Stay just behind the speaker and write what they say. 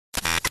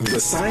The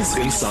Science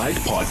Inside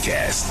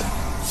Podcast.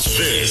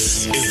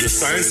 This is The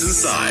Science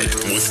Inside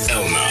with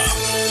Elna.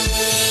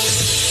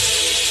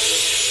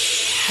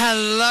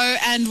 Hello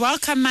and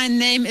welcome. My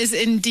name is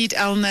indeed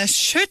Elna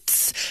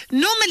Schutz.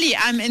 Normally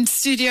I'm in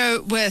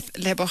studio with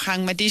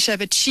Lebogang Madisha,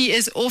 but she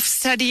is off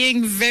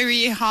studying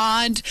very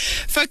hard,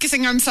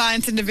 focusing on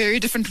science in a very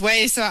different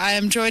way. So I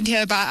am joined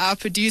here by our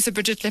producer,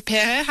 Bridget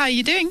Lepere. How are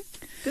you doing?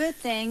 Good,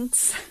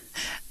 thanks.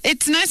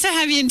 It's nice to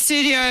have you in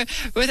studio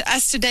with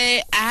us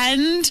today,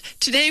 and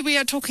today we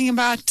are talking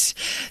about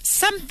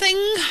something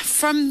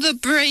from the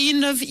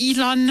brain of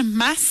Elon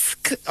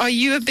Musk. Are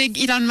you a big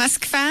Elon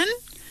Musk fan?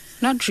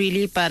 Not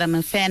really, but I'm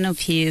a fan of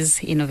his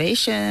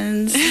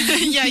innovations.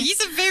 Yeah,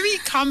 he's a very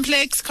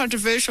complex,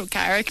 controversial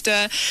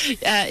character.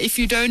 If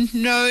you don't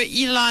know,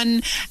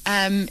 Elon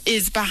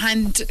is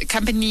behind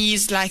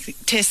companies like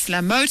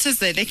Tesla Motors,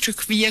 the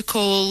electric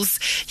vehicles.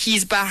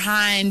 He's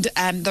behind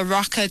the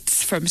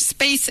rockets from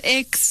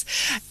SpaceX.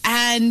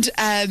 And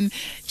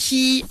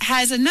he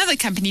has another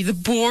company, the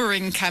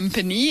Boring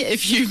Company,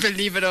 if you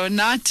believe it or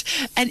not.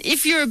 And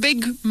if you're a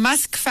big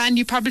Musk fan,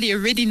 you probably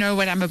already know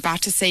what I'm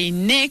about to say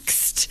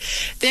next.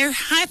 Their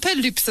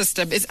Hyperloop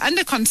system is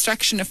under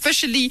construction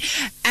officially,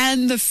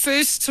 and the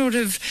first sort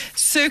of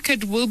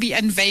circuit will be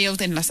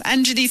unveiled in Los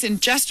Angeles in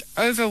just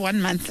over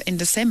 1 month in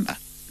December.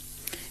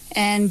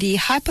 And the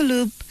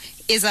Hyperloop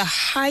is a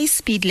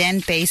high-speed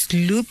land-based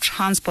loop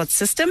transport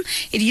system.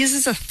 It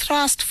uses a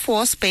thrust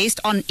force based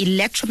on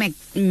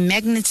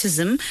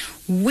electromagnetism,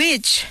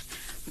 which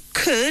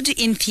could,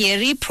 in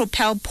theory,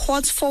 propel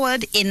ports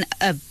forward in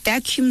a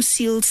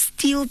vacuum-sealed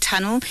steel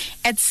tunnel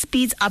at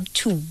speeds up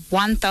to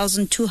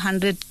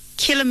 1,200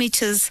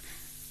 kilometers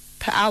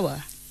per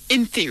hour.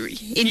 In theory.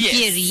 In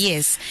theory,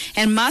 yes.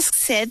 And Musk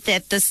said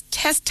that this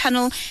test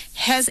tunnel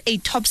has a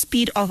top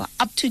speed of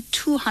up to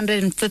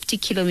 250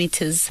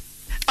 kilometers.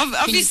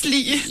 Obviously,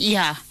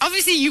 yeah.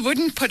 Obviously, you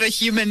wouldn't put a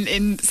human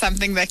in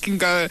something that can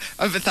go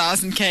over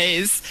 1,000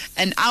 k's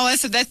an hour.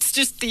 So that's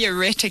just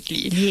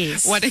theoretically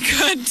what it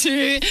could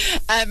do.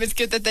 It's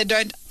good that they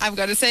don't. I've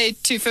got to say,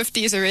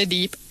 250 is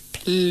already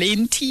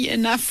plenty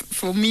enough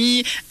for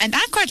me, and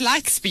I quite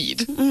like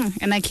speed.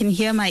 And I can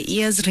hear my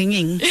ears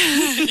ringing.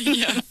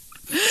 Yeah.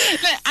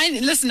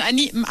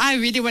 I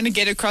really want to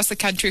get across the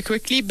country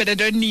quickly, but I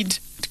don't need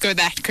to go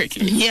that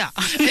quickly. Yeah.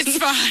 It's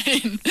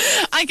fine.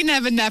 I can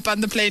have a nap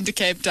on the plane to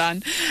Cape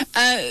Town.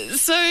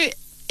 So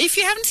if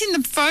you haven't seen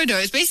the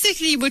photos,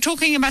 basically we're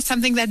talking about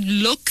something that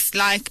looks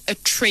like a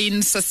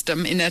train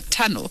system in a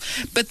tunnel.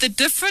 But the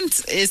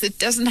difference is it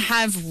doesn't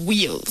have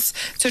wheels.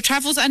 So it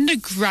travels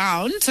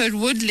underground, so it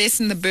would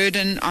lessen the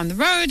burden on the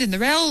road and the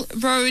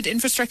railroad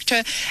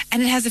infrastructure.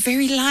 And it has a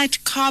very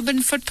light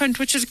carbon footprint,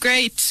 which is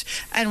great.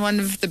 And one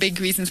of the big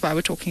reasons why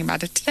we're talking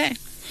about it today.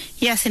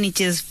 Yes, and it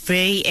is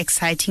very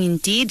exciting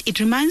indeed. It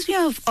reminds me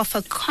of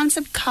a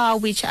concept car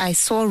which I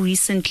saw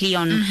recently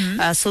on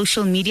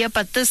social media,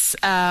 but this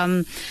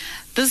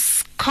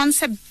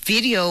concept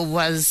video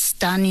was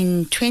done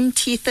in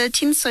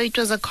 2013, so it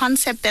was a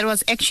concept that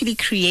was actually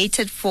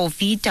created for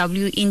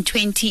VW in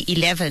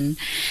 2011.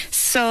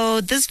 So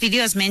this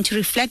video is meant to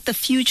reflect the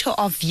future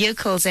of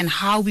vehicles and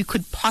how we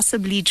could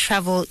possibly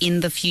travel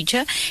in the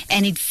future,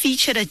 and it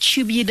featured a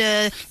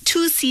tubular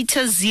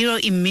two-seater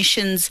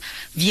zero-emissions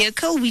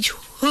vehicle which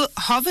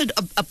hovered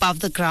above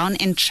the ground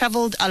and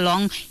traveled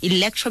along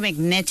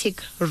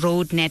electromagnetic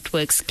road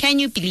networks. Can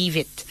you believe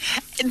it?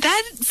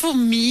 That, for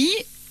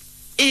me,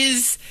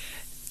 is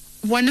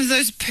one of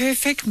those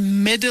perfect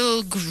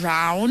middle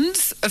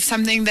grounds of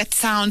something that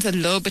sounds a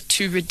little bit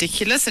too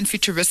ridiculous and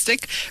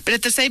futuristic, but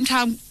at the same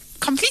time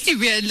completely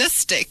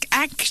realistic.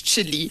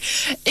 Actually,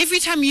 every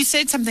time you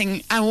said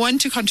something, I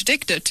want to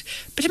contradict it,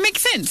 but it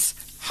makes sense.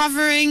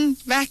 Hovering,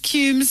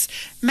 vacuums,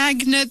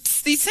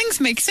 magnets, these things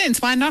make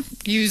sense. Why not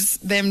use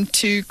them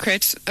to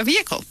create a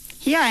vehicle?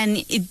 Yeah,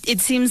 and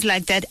it seems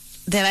like that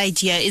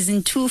idea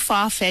isn't too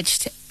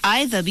far-fetched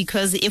either,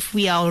 because if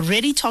we are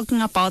already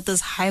talking about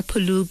this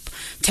Hyperloop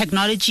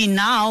technology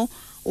now,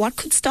 what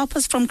could stop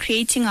us from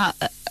creating a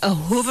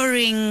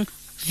hovering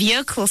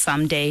vehicle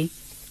someday?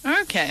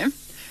 Okay.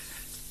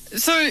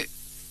 So,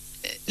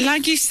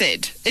 like you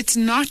said, it's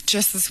not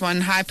just this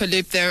one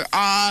Hyperloop.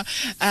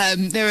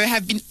 There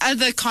have been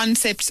other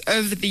concepts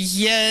over the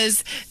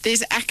years.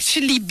 There's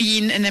actually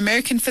been an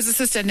American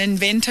physicist and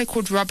inventor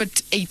called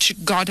Robert H.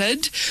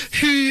 Goddard,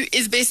 who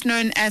is best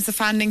known as the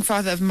founding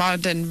father of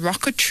modern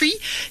rocketry.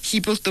 He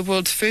built the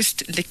world's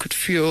first liquid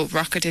fuel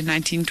rocket in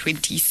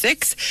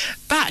 1926.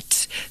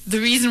 But the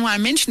reason why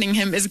I'm mentioning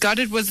him is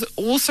Goddard was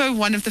also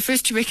one of the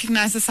first to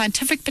recognize the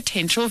scientific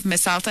potential of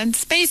missiles and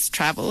space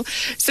travel.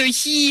 So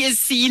he is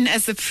seen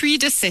as the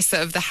predecessor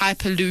of the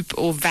Hyperloop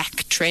or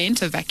vac train,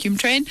 so vacuum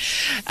train.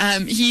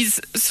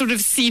 He's sort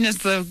of seen as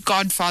the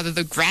godfather,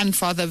 the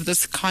grandfather of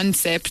this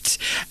concept,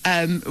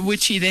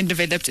 which he then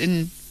developed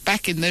in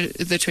back in the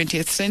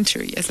 20th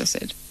century, as I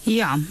said.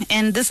 Yeah,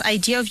 and this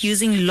idea of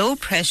using low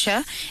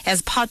pressure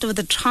as part of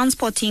the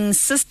transporting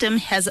system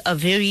has a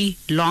very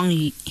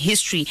long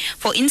history.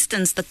 For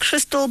instance, the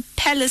Crystal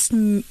Palace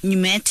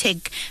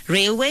Pneumatic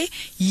Railway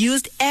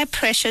used air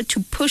pressure to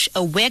push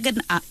a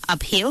wagon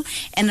uphill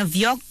and a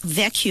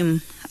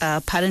vacuum,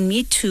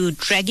 to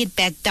drag it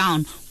back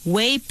down,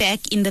 way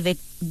back in the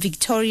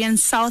Victorian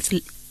South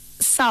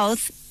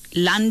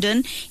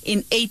London in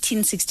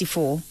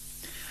 1864.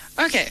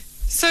 Okay,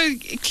 so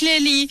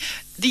clearly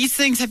these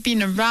things have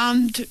been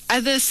around.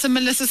 Other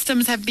similar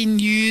systems have been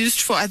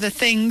used for other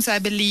things, I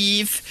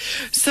believe.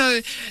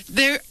 So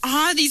there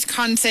are these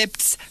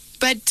concepts,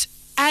 but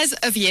as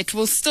of yet,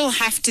 we'll still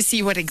have to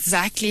see what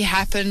exactly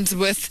happens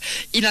with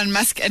Elon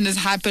Musk and his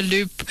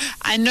Hyperloop.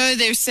 I know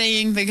they're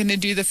saying they're going to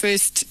do the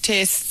first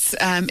tests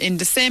in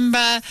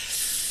December.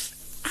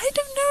 I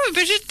don't know,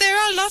 Bridget. There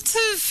are lots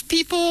of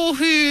people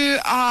who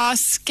are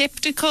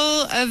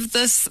skeptical of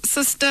this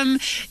system.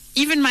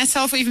 Even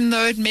myself, even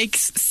though it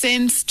makes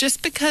sense,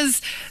 just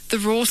because the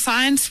raw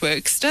science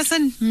works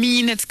doesn't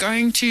mean it's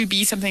going to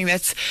be something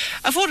that's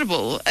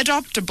affordable,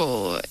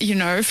 adoptable,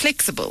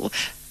 flexible.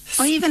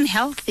 Or even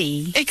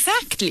healthy.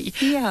 Exactly.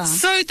 Yeah.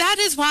 So that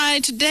is why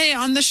today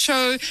on the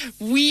show,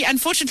 we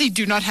unfortunately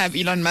do not have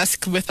Elon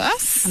Musk with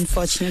us.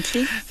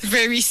 Unfortunately.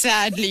 Very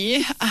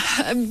sadly.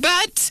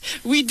 But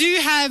we do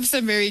have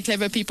some very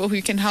clever people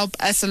who can help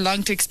us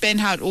along to explain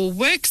how it all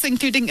works,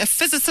 including a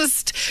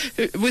physicist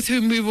with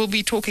whom we will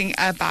be talking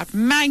about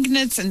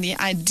magnets and the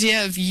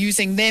idea of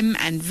using them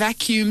and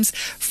vacuums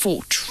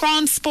for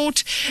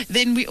transport.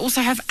 Then we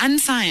also have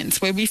Unscience,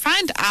 where we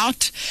find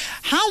out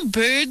how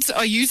birds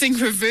are using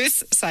reverse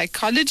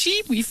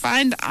psychology. We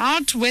find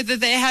out whether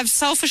they have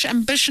selfish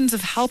ambitions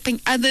of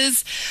helping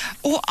others,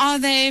 or are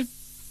they,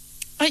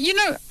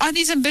 are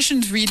these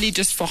ambitions really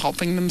just for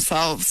helping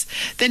themselves?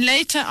 Then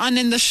later on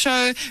in the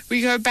show,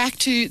 we go back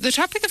to the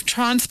topic of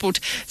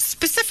transport.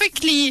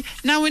 Specifically,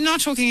 now we're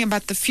not talking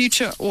about the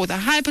future or the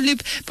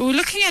Hyperloop, but we're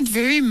looking at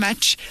very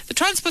much the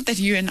transport that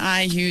you and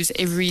I use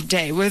every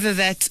day, whether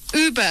that's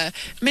Uber,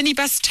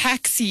 minibus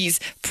taxis,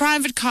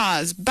 private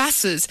cars,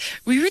 buses.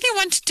 We really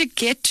wanted to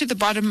get to the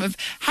bottom of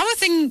how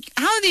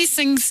are these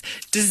things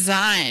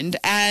designed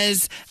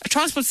as a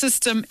transport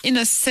system in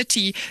a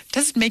city?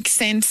 Does it make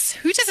sense?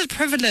 Who does it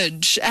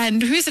privilege,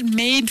 and who is it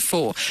made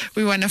for?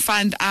 We want to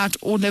find out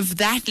all of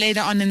that later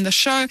on in the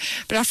show.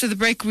 But after the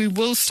break, we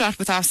will start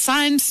with our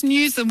science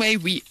news the way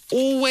we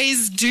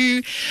always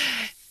do.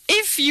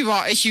 If you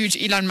are a huge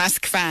Elon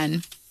Musk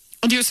fan,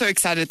 and you're so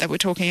excited that we're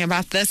talking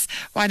about this,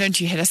 why don't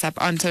you hit us up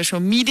on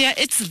social media?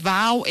 It's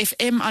Vow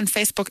FM on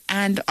Facebook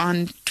and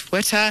on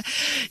Twitter.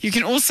 You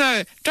can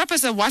also drop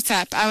us a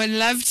WhatsApp. I would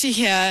love to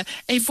hear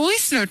a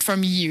voice note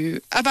from you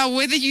about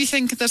whether you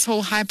think this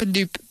whole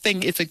Hyperloop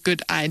thing is a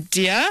good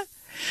idea.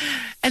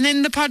 And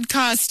then the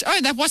podcast,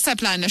 that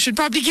WhatsApp line, I should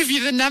probably give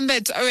you the number.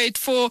 It's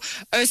 084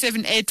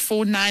 078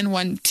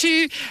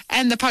 4912.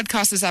 And the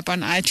podcast is up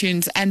on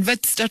iTunes and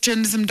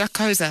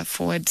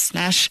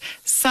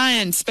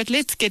wits.journalism.coza/science. But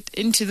let's get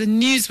into the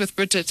news with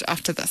Bridget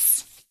after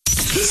this.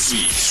 This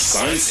week's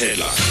Science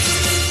Headline.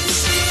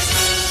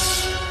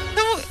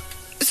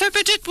 So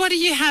Bridget, what do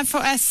you have for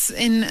us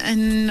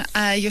in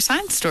your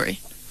science story?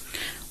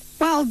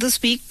 Well, this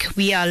week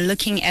we are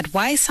looking at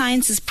why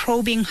science is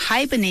probing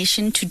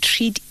hibernation to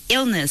treat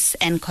illness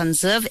and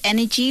conserve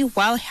energy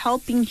while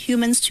helping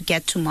humans to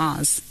get to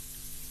Mars.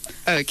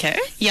 Okay.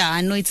 Yeah,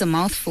 I know it's a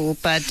mouthful,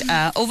 but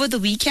over the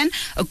weekend,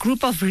 a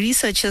group of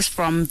researchers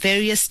from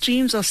various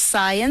streams of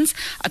science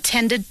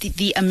attended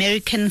the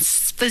American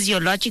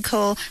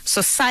Physiological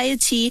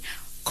Society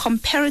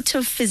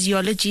Comparative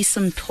Physiology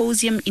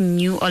Symposium in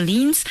New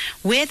Orleans,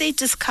 where they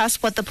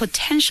discussed what the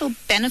potential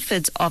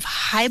benefits of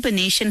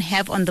hibernation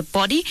have on the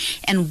body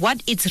and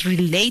what its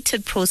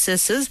related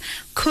processes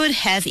could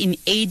have in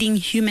aiding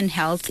human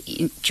health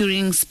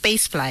during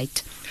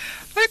spaceflight.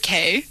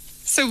 Okay.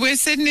 So we're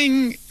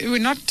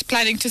not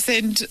planning to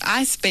send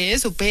ice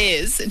bears or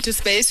bears into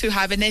space who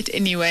hibernate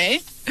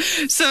anyway.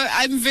 So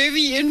I'm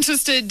very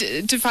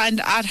interested to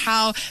find out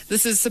how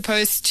this is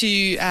supposed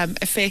to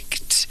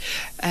affect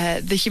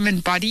the human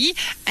body.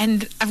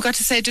 And I've got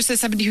to say, just as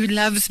somebody who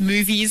loves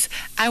movies,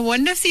 I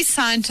wonder if these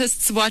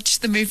scientists watch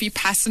the movie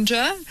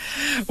Passenger,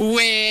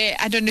 where,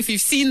 I don't know if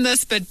you've seen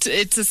this, but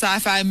it's a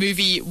sci-fi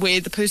movie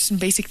where the person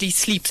basically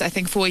sleeps, I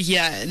think, for a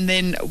year and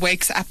then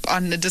wakes up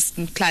on a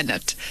distant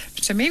planet.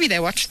 So maybe they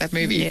watched that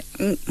movie.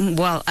 Yeah.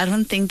 Well, I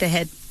don't think they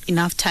had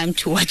enough time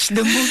to watch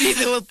the movie.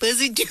 They were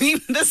busy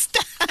doing the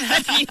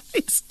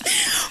studies.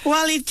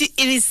 Well, it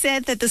is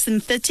said that the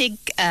synthetic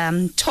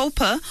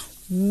torpor,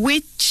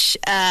 which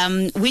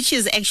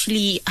is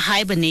actually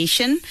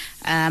hibernation,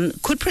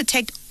 could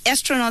protect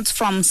astronauts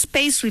from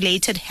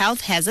space-related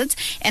health hazards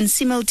and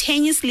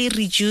simultaneously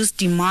reduce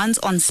demands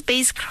on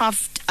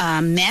spacecraft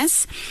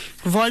mass,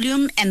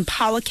 volume, and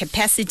power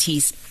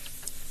capacities.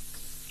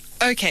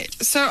 Okay,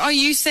 so are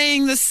you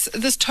saying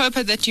this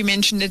torpor that you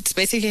mentioned, it's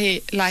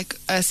basically like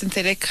a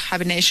synthetic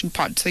hibernation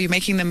pod, so you're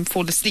making them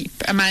fall asleep?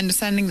 Am I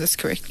understanding this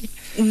correctly?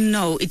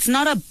 No, it's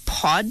not a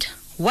pod.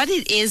 what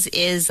it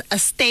is a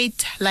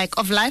state like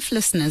of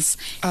lifelessness.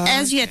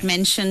 As you had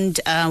mentioned,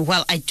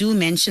 I do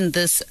mention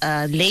this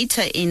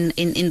later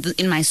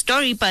in my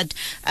story, but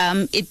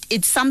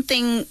it's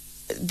something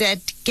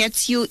that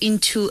gets you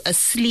into a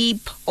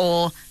sleep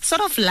or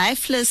sort of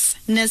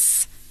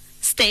lifelessness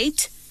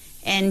state.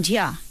 And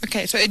yeah.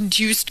 Okay, so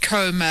induced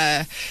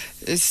coma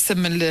is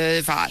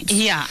similar vibes.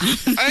 Yeah.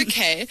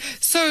 Okay,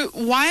 so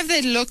why have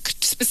they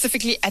looked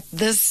specifically at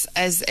this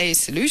as a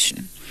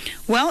solution?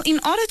 Well,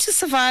 in order to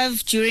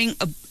survive during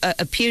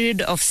a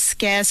period of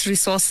scarce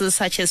resources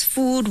such as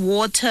food,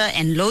 water,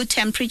 and low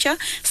temperature,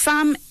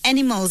 some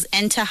animals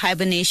enter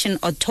hibernation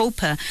or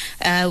torpor,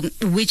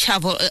 which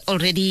I've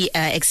already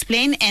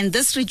explained, and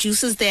this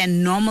reduces their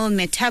normal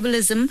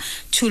metabolism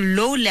to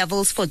low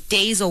levels for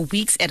days or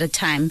weeks at a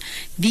time.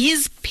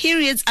 These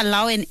periods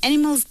allow an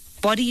animal's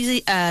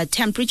body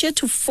temperature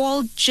to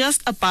fall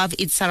just above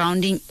its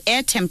surrounding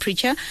air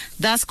temperature,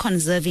 thus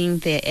conserving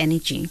their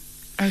energy.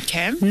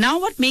 Okay. Now,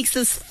 what makes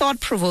this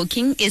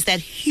thought-provoking is that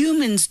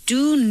humans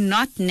do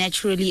not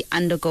naturally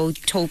undergo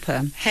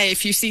torpor. Hey,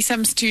 if you see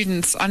some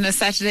students on a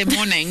Saturday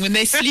morning when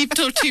they sleep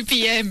till 2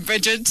 p.m.,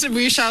 Bridget,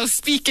 we shall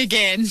speak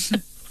again.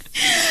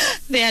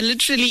 They are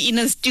literally in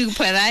a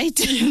stupor, right?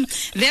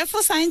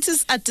 Therefore,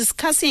 scientists are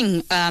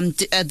discussing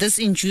this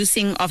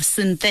inducing of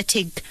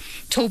synthetic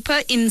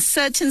torpor in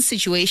certain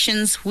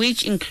situations,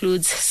 which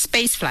includes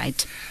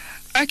spaceflight.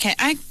 Okay,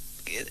 I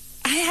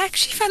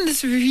actually find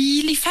this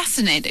really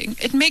fascinating.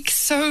 It makes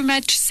so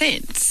much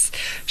sense.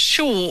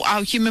 Sure,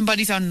 our human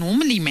bodies are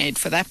normally made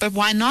for that, but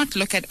why not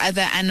look at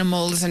other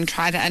animals and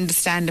try to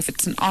understand if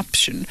it's an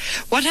option?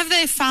 What have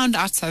they found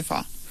out so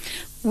far?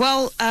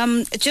 Well,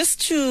 just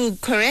to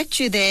correct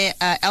you there,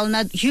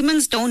 Elna,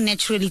 humans don't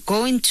naturally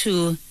go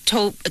into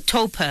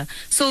torpor.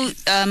 So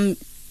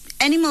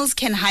animals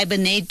can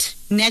hibernate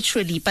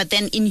naturally, but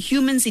then in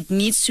humans it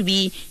needs to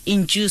be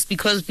induced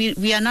because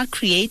we are not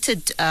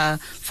created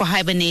for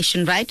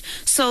hibernation, right?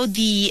 So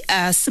the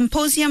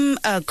symposium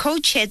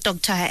co-chair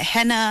Dr.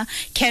 Hannah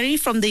Carey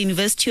from the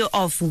University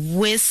of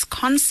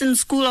Wisconsin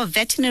School of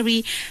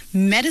Veterinary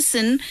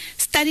Medicine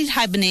studied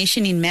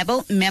hibernation in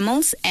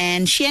mammals,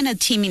 and she and her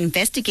team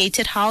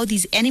investigated how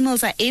these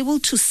animals are able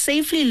to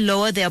safely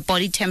lower their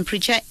body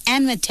temperature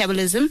and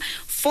metabolism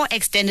for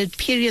extended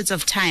periods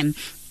of time.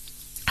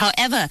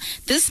 However,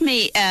 this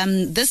may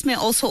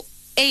also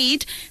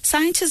aid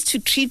scientists to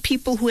treat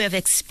people who have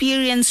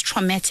experienced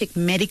traumatic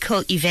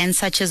medical events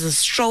such as a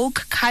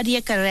stroke,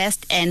 cardiac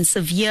arrest, and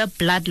severe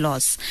blood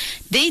loss.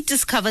 They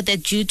discovered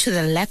that due to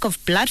the lack of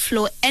blood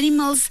flow,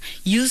 animals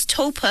use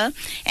torpor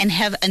and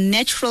have a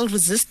natural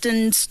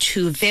resistance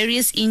to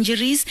various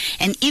injuries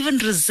and even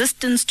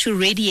resistance to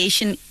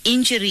radiation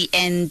injury,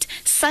 and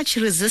such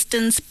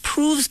resistance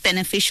proves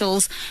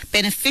beneficial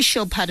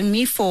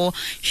for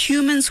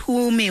humans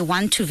who may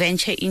want to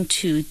venture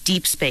into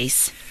deep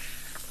space.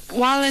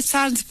 While it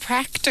sounds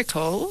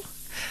practical,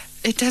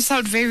 it does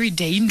sound very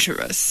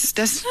dangerous,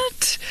 doesn't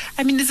it?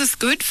 I mean, is this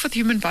good for the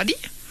human body?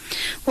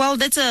 Well,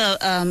 that's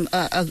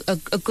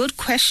a good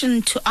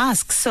question to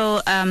ask.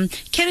 So,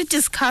 Kerry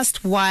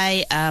discussed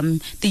why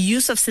the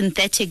use of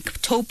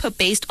synthetic torpor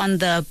based on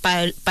the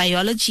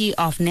biology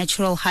of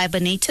natural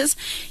hibernators,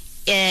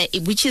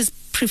 which is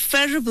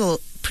preferable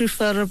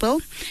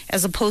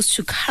as opposed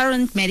to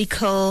current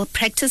medical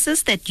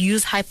practices that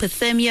use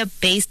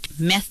hypothermia-based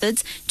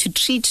methods to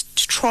treat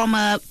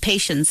trauma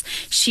patients.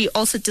 She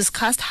also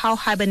discussed how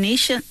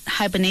hibernation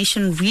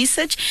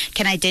research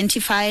can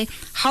identify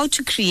how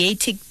to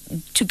create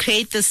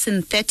the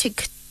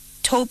synthetic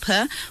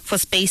torpor for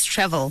space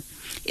travel,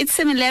 its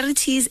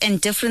similarities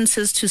and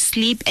differences to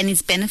sleep, and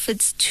its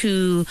benefits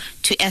to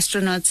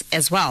astronauts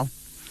as well.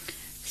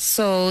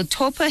 So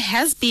torpor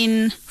has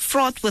been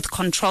fraught with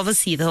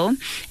controversy, though,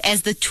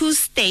 as the two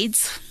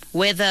states,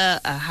 whether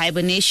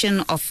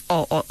hibernation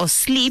or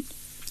sleep,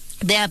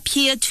 they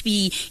appear to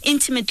be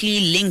intimately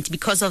linked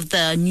because of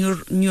the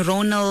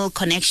neuronal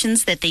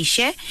connections that they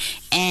share.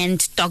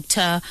 And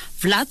Dr.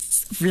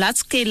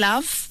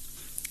 Vladislav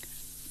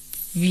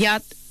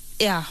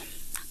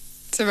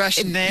It's a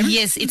Russian name.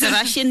 Yes, it's a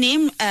Russian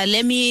name.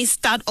 Let me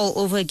start all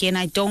over again.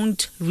 I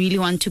don't really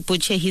want to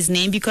butcher his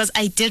name because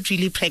I did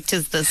really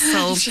practice this.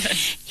 So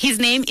his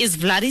name is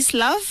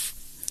Vladislav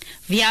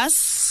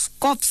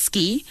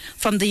Vyazkovsky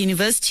from the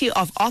University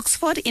of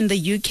Oxford in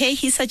the UK.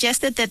 He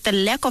suggested that the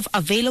lack of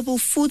available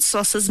food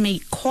sources may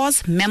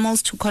cause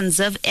mammals to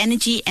conserve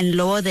energy and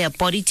lower their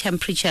body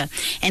temperature.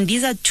 And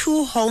these are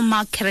two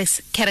hallmark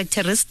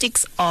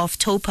characteristics of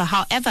torpor.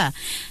 However,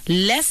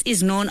 less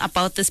is known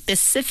about the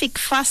specific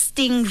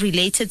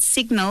fasting-related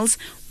signals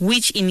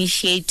which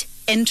initiate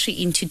entry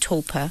into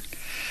torpor.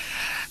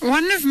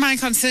 One of my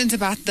concerns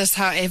about this,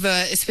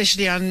 however,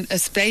 especially on a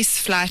space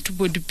flight,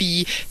 would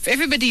be if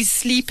everybody's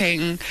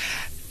sleeping,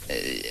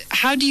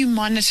 how do you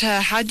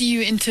monitor? How do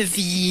you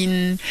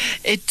intervene?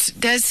 It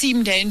does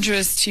seem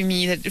dangerous to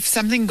me that if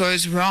something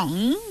goes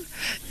wrong,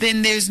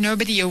 then there's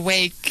nobody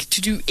awake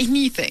to do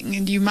anything,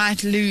 and you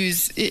might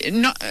lose.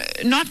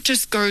 Not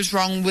just goes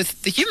wrong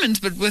with the humans,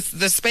 but with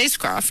the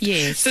spacecraft.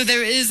 Yes. So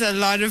there is a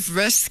lot of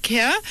risk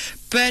here,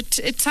 but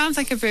it sounds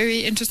like a very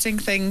interesting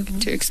thing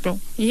to explore.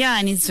 Yeah,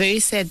 and it's very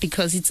sad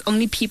because it's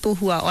only people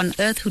who are on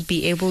Earth who'd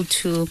be able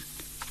to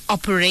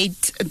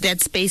operate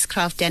that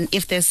spacecraft, and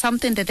if there's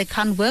something that they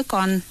can't work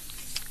on,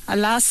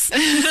 alas.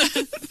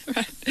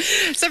 Right.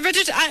 So,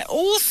 Bridget, I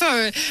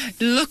also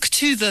look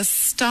to the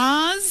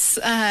stars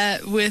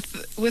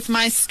with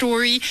my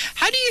story.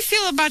 How do you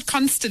feel about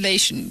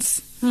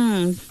constellations?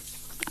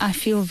 I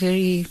feel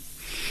very,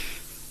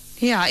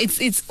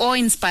 it's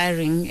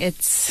awe-inspiring.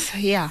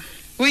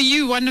 Were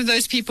you one of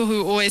those people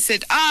who always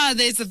said,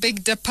 there's a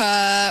Big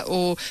Dipper,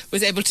 or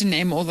was able to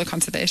name all the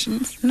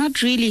constellations?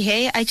 Not really,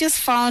 hey. I just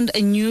found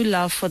a new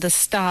love for the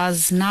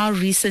stars now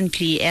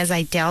recently as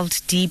I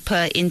delved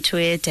deeper into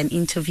it and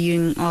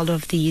interviewing all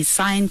of these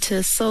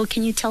scientists. So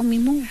can you tell me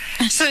more?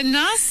 So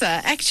NASA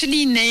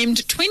actually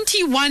named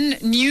 21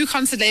 new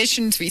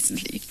constellations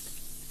recently.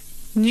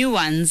 New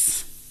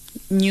ones,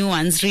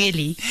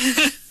 really.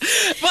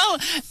 Well,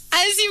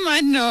 as you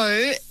might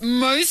know,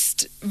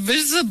 most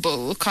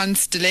visible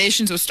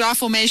constellations or star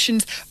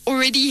formations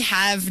already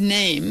have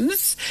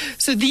names.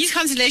 So these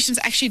constellations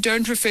actually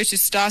don't refer to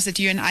stars that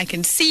you and I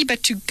can see,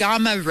 but to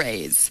gamma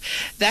rays.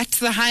 That's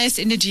the highest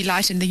energy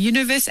light in the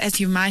universe, as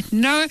you might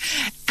know.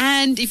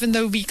 And even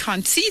though we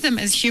can't see them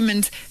as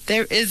humans,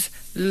 there is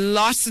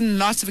lots and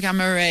lots of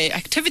gamma ray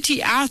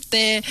activity out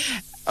there.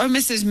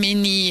 Almost as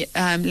many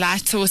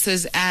light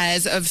sources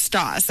as of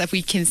stars that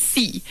we can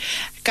see.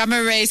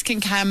 Gamma rays can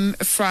come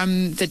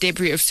from the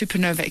debris of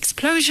supernova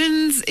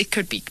explosions. It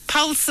could be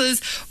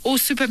pulsars or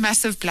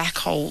supermassive black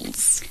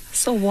holes.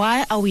 So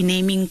why are we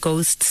naming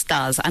ghost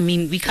stars? I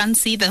mean, we can't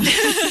see them.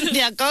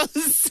 They are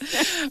ghosts.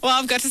 Well,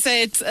 I've got to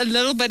say it's a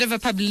little bit of a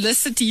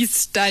publicity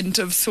stunt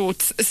of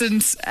sorts,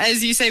 since,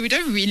 as you say, we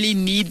don't really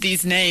need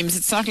these names.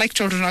 It's not like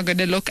children are going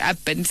to look up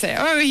and say,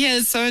 oh,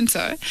 here's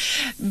so-and-so.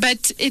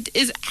 But it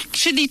is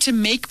actually to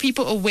make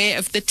people aware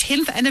of the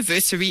 10th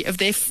anniversary of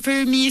their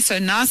Fermi, so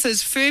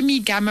NASA's Fermi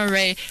Gamma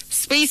Ray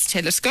Space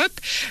Telescope,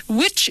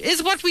 which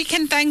is what we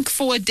can thank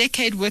for a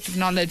decade worth of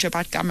knowledge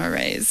about gamma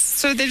rays.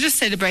 So they're just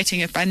celebrating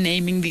it by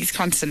naming these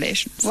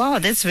constellations. Wow,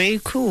 that's very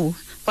cool.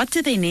 What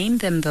did they name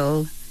them,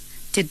 though?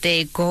 Did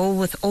they go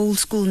with old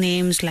school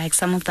names like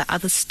some of the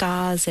other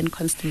stars and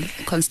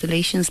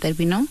constellations that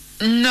we know?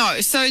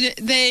 No, so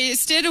they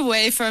steered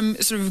away from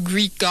sort of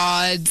Greek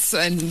gods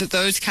and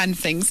those kind of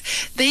things.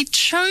 They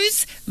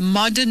chose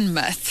modern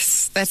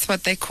myths. That's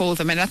what they call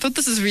them. And I thought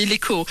this is really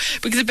cool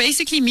because it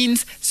basically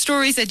means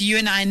stories that you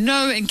and I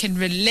know and can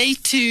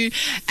relate to.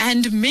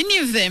 And many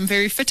of them,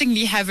 very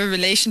fittingly, have a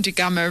relation to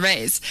gamma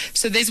rays.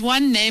 So there's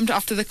one named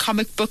after the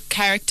comic book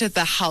character,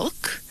 the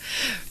Hulk.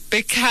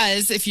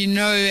 Because if you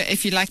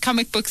like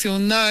comic books, you'll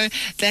know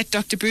that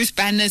Dr. Bruce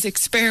Banner's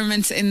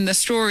experiments in the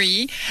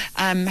story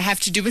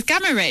have to do with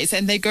gamma rays,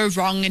 and they go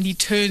wrong and he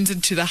turns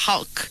into the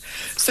Hulk.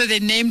 So they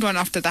named one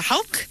after the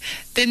Hulk.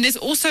 Then there's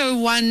also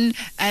one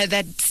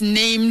that's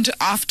named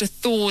after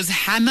Thor's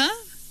hammer.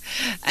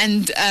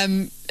 And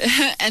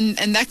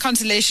that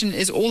constellation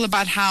is all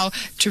about how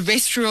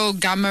terrestrial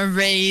gamma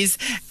rays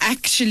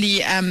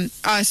actually are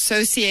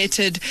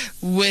associated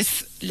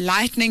with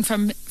lightning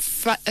from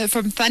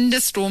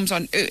thunderstorms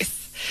on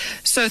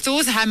Earth. So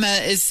Thor's hammer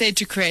is said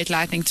to create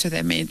lightning, so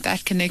they made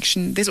that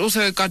connection. There's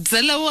also a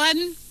Godzilla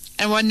one,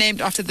 and one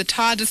named after the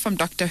TARDIS from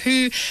Doctor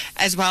Who,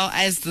 as well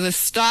as the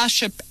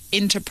Starship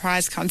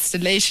Enterprise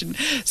constellation.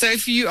 So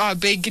if you are a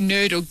big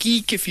nerd or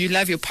geek, if you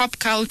love your pop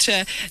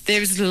culture,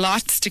 there's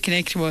lots to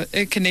connect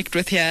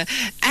with here.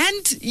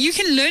 And you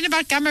can learn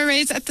about gamma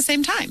rays at the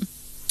same time.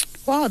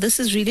 Wow, this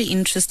is really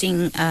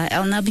interesting,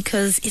 Elna,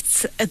 because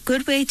it's a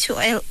good way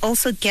to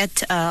also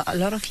get a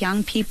lot of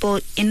young people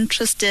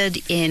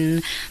interested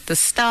in the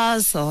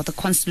stars or the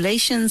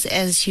constellations,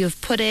 as you've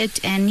put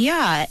it. And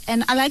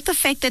and I like the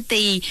fact that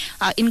they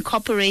are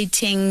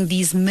incorporating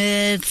these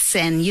myths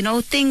and,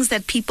 things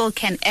that people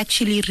can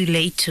actually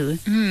relate to.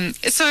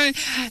 So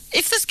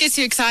if this gets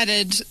you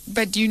excited,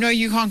 but you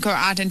can't go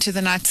out into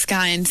the night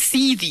sky and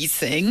see these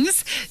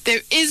things, there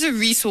is a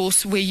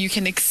resource where you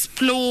can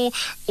explore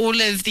all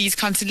of these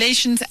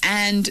constellations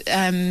and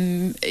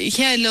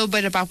hear a little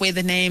bit about where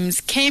the names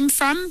came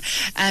from.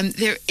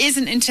 There is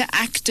an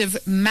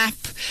interactive map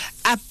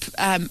up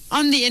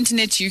on the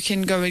internet. You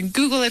can go and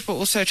Google it. We'll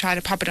also try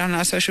to pop it on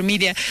our social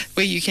media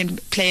where you can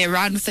play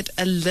around with it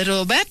a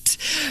little bit.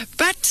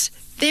 But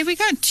there we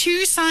go.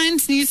 2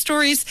 science news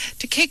stories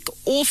to kick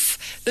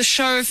off the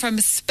show from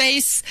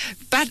space.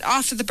 But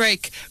after the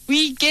break,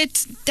 we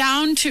get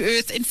down to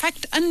Earth, in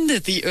fact, under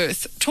the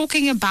Earth,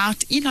 talking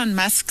about Elon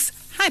Musk's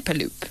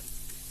Hyperloop.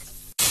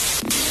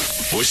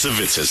 Voice of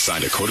Wits has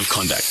signed a code of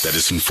conduct that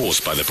is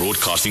enforced by the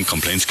Broadcasting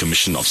Complaints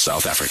Commission of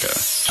South Africa.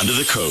 Under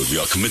the code, we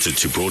are committed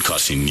to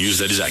broadcasting news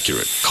that is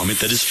accurate, comment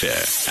that is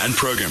fair, and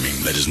programming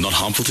that is not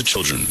harmful to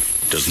children.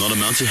 does not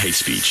amount to hate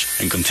speech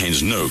and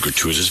contains no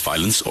gratuitous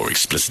violence or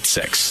explicit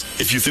sex.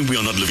 If you think we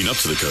are not living up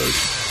to the code,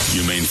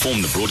 you may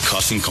inform the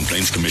Broadcasting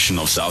Complaints Commission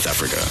of South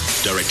Africa.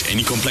 Direct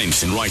any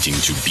complaints in writing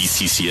to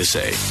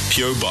BCCSA,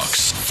 PO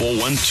Box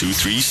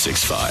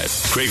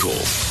 412365, Craighall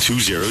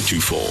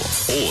 2024,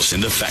 or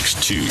send a fax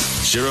to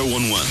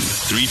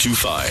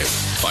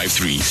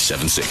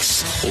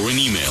 011-325-5376 or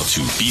an email to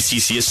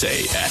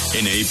bccsa@nabsa.co.za.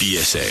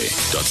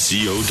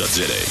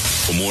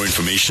 For more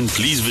information,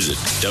 please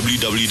visit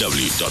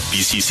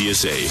www.bccsa.co.za.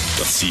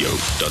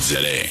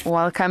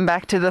 Welcome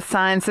back to the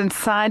Science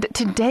Inside.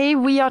 Today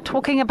we are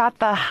talking about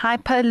the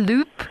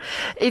Hyperloop.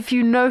 If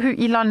you know who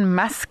Elon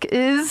Musk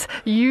is,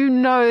 you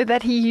know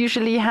that he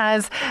usually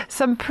has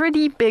some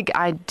pretty big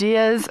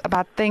ideas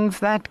about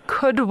things that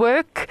could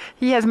work.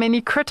 He has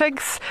many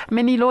critics,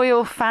 many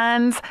loyal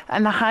fans,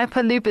 and the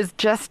Hyperloop is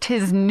just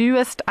his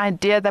newest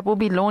idea that will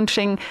be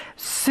launching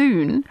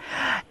soon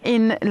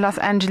in Los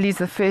Angeles,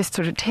 the first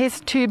sort of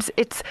test tubes.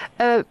 It's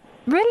a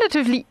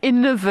relatively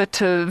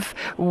innovative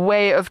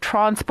way of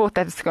transport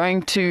that's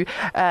going to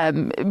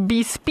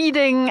be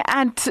speeding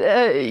at,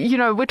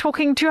 we're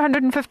talking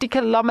 250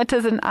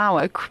 kilometers an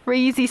hour.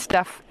 Crazy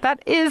stuff.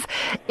 That is,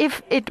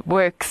 if it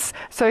works.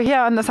 So here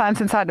on the Science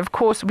Inside, of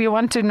course, we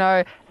want to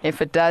know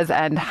if it does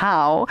and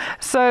how.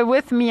 So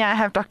with me, I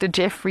have Dr.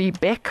 Jeffrey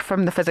Beck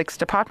from the Physics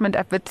Department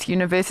at Wits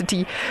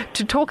University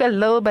to talk a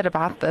little bit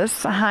about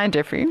this. Hi,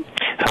 Jeffrey.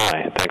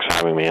 Hi, thanks for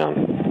having me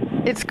on.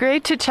 It's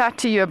great to chat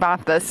to you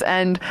about this,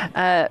 and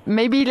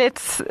maybe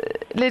let's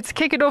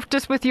kick it off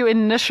just with your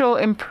initial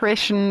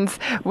impressions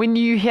when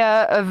you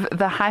hear of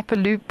the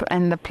Hyperloop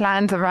and the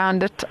plans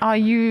around it. Are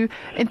you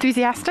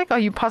enthusiastic? Are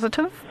you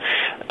positive?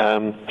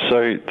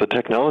 So the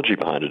technology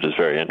behind it is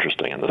very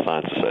interesting and the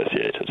science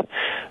associated,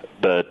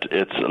 but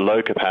it's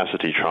low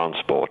capacity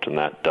transport, and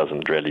that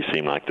doesn't really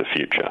seem like the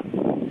future.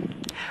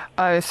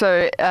 Oh,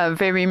 so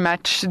very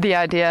much the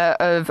idea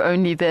of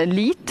only the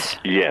elite?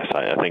 Yes,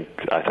 I think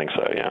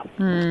so, yeah.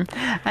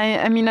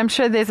 I mean, I'm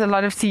sure there's a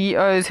lot of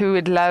CEOs who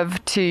would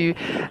love to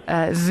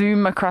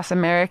zoom across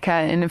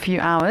America in a few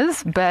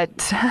hours,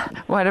 but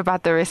what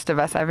about the rest of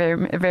us? I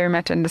very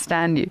much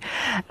understand you.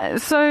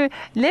 So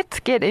let's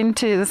get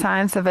into the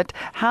science of it.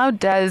 How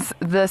does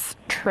this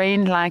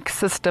train-like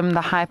system,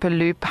 the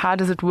Hyperloop, how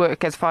does it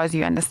work as far as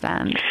you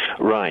understand?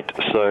 Right.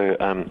 So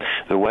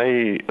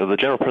the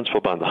general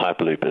principle behind the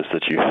Hyperloop is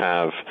that you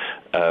have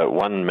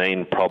one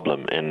main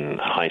problem in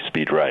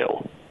high-speed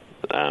rail,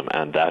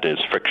 and that is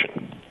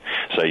friction.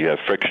 So you have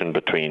friction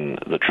between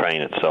the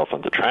train itself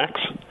and the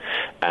tracks,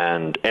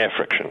 and air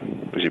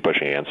friction, because you're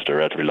pushing against a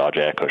relatively large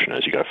air cushion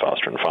as you go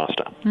faster and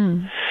faster.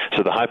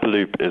 So the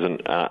Hyperloop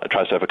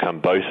tries to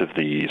overcome both of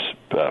these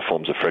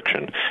forms of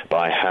friction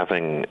by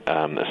having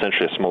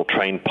essentially a small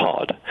train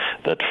pod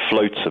that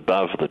floats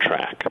above the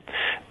track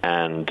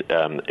and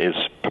is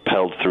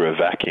propelled through a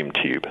vacuum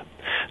tube.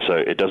 So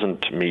it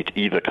doesn't meet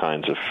either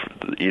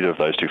of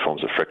those two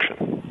forms of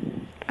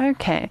friction.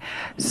 Okay,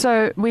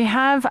 so we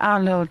have our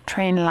little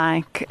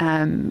train-like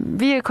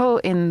vehicle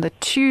in the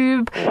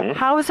tube. Mm-hmm.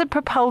 How is it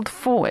propelled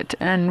forward,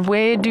 and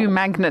where do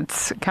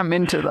magnets come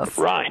into this?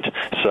 Right.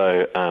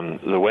 So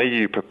the way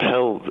you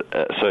propel,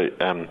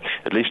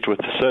 at least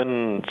with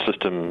certain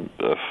systems,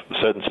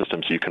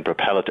 you can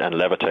propel it and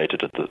levitate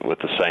it with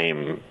the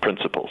same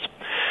principles.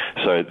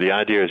 So the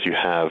idea is you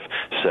have,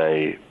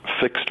 say,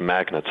 fixed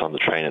magnets on the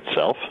train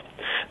itself.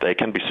 They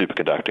can be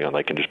superconducting, or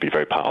they can just be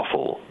very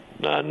powerful,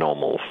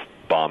 normal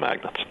bar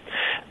magnets.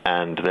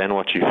 And then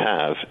what you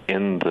have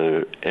in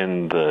the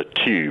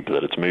tube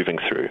that it's moving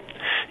through,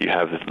 you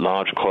have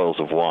large coils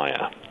of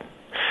wire.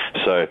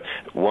 So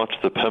what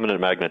the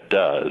permanent magnet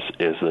does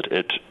is that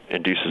it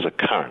induces a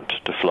current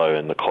to flow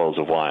in the coils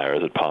of wire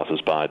as it passes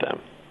by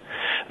them.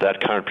 That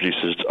current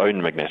produces its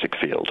own magnetic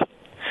field.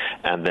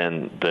 And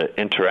then the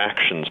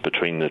interactions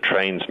between the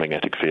train's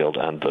magnetic field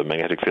and the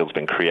magnetic fields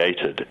being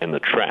created in the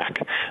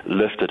track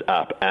lift it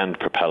up and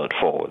propel it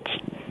forwards.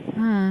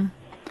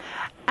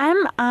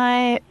 Am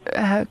I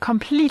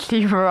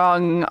completely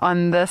wrong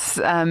on this?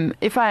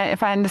 If I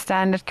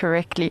understand it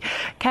correctly,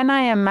 can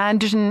I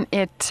imagine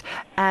it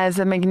as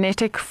a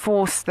magnetic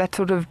force that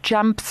sort of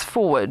jumps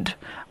forward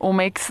or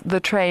makes the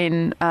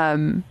train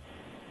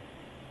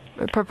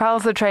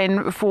propels the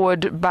train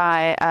forward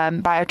by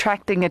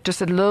attracting it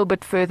just a little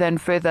bit further and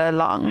further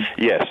along?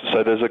 Yes.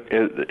 So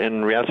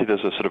in reality,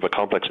 there's a sort of a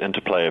complex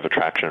interplay of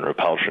attraction and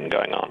repulsion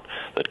going on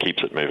that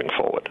keeps it moving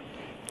forward.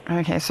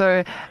 Okay,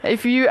 so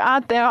if you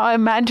out there are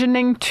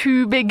imagining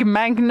two big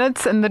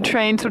magnets and the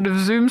train sort of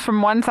zooms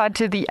from one side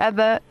to the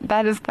other,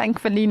 that is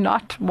thankfully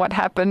not what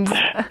happens.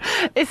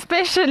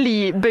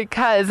 Especially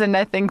because, and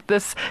I think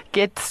this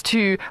gets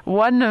to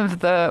one of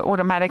the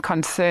automatic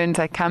concerns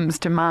that comes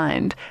to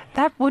mind,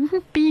 that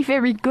wouldn't be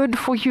very good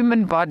for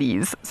human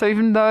bodies. So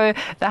even though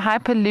the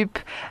Hyperloop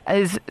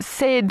is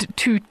said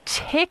to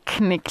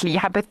technically,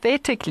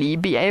 hypothetically,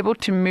 be able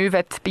to move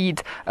at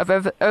speeds of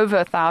over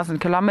 1,000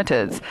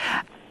 kilometers,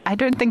 I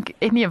don't think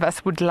any of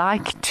us would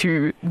like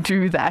to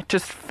do that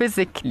just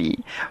physically.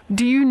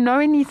 Do you know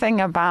anything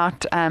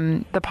about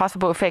the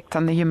possible effects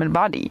on the human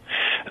body?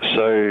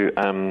 So,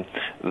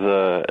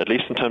 at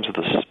least in terms of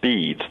the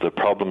speeds, the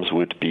problems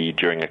would be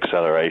during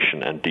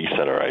acceleration and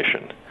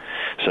deceleration.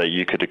 So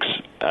you could,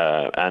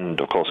 and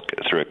of course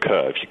through a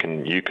curve,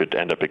 you could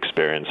end up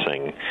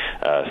experiencing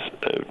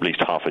at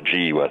least half a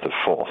g worth of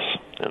force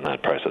in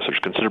that process, which is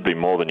considerably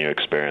more than you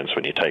experience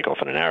when you take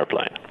off in an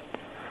airplane.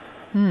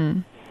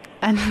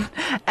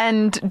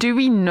 And do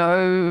we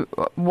know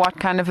what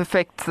kind of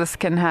effects this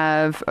can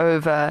have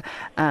over,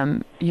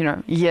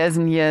 years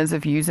and years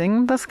of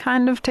using this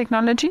kind of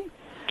technology?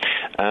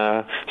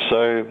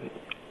 So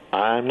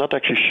I'm not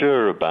actually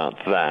sure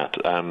about that.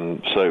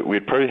 So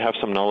we'd probably have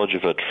some knowledge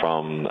of it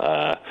from,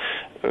 at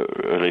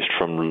least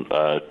from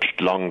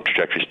long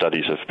trajectory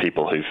studies of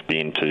people who've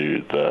been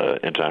to the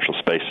International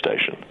Space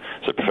Station,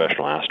 so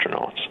professional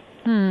astronauts.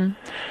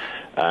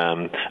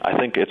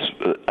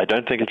 I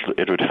don't think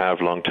it would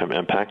have long-term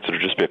impacts. It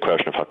would just be a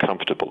question of how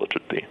comfortable it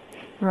would be.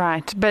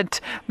 Right, but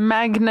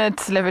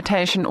magnets,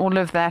 levitation, all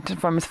of that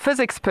from a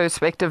physics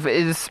perspective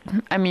is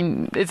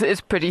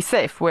pretty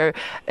safe. We're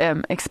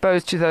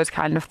exposed to those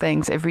kind of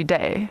things every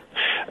day.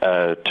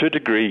 To a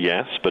degree,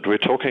 yes, but we're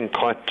talking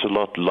quite a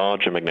lot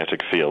larger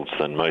magnetic fields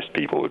than most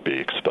people would be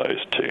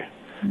exposed to.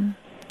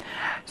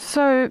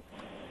 So,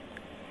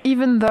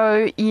 even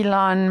though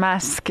Elon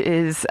Musk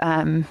is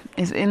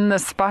in the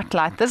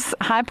spotlight, this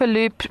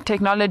Hyperloop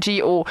technology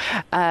or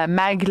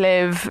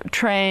maglev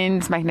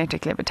trains,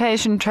 magnetic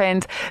levitation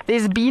trains,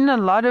 there's been a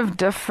lot of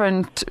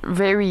different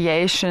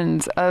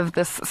variations of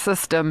this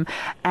system,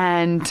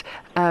 and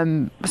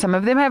some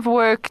of them have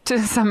worked,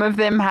 some of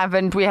them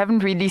haven't. We haven't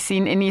really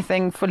seen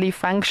anything fully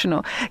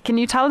functional. Can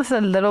you tell us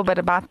a little bit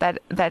about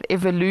that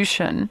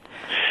evolution?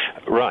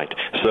 Right.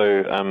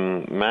 So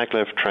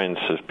maglev trains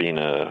have been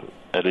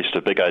at least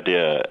a big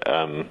idea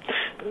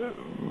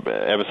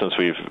ever since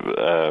we've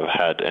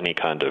had any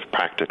kind of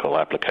practical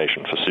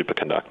application for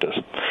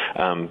superconductors.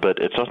 But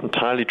it's not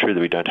entirely true that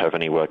we don't have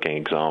any working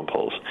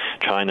examples.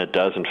 China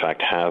does, in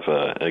fact, have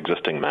an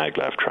existing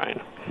maglev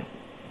train.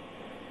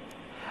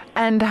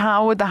 And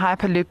how would the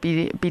Hyperloop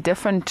be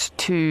different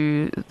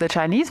to the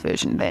Chinese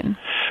version then?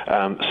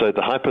 So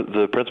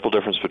the principal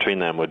difference between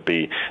them would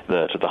be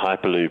that the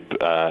Hyperloop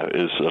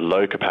is a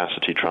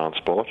low-capacity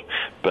transport,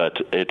 but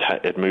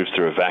it moves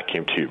through a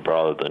vacuum tube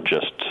rather than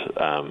just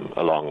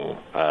along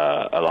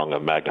a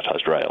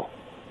magnetized rail.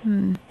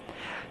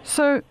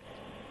 So,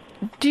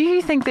 do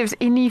you think there's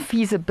any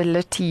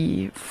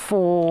feasibility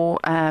for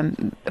the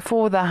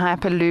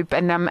Hyperloop?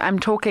 And I'm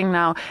talking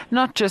now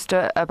not just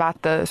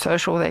about the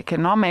social,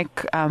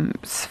 economic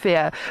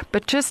sphere,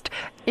 but just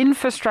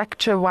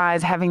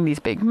infrastructure-wise, having these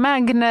big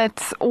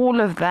magnets, all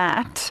of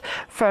that,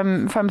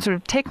 from sort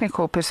of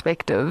technical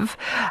perspective.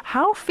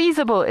 How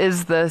feasible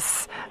is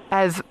this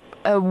as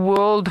a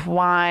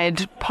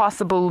worldwide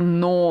possible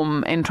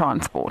norm in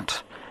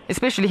transport,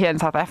 especially here in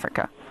South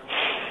Africa?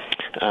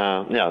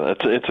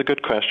 It's a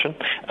good question.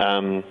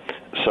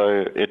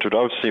 So it would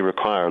obviously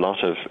require a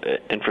lot of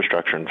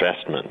infrastructure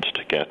investment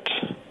to get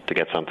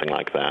something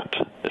like that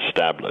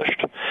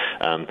established.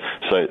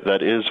 So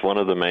that is one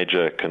of the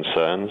major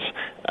concerns,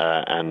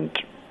 and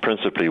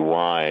principally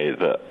why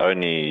the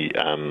only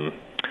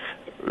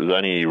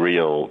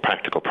real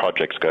practical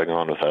projects going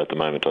on with that at the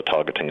moment are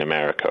targeting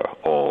America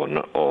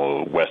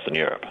or Western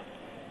Europe.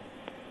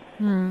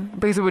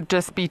 Because it would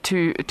just be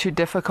too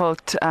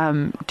difficult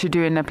to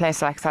do in a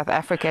place like South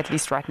Africa, at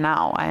least right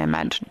now, I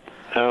imagine.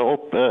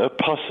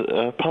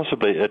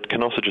 Possibly. It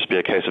can also just be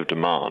a case of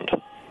demand.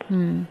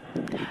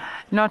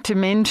 Not to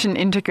mention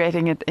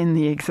integrating it in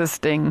the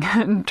existing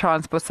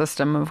transport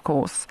system, of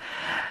course.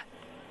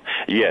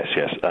 Yes.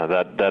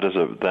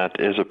 That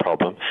is a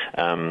problem.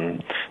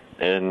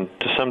 And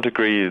to some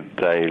degree,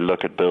 they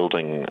look at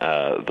building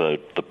the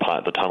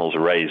tunnels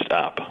raised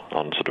up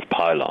on sort of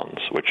pylons,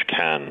 which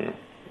can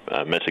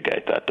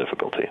mitigate that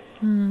difficulty.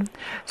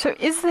 So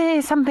is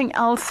there something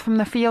else from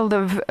the field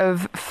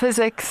of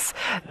physics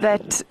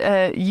that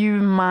you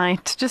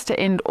might, just to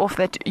end off,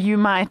 that you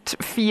might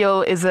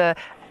feel is a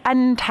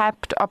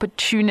untapped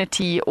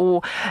opportunity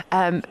or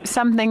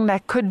something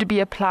that could be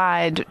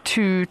applied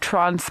to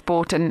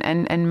transport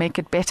and make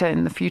it better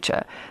in the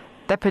future,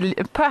 that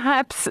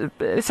perhaps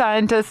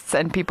scientists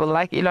and people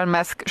like Elon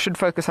Musk should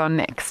focus on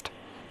next?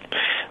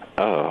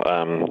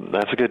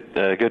 That's a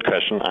good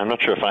question. I'm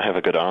not sure if I have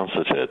a good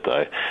answer to it,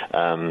 though.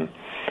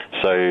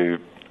 So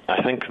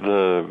I think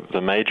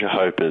the major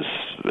hope is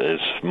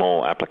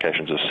more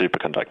applications of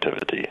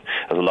superconductivity,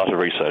 as a lot of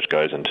research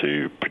goes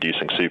into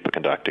producing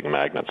superconducting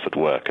magnets that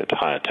work at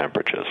higher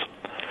temperatures,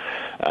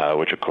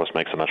 which of course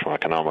makes them much more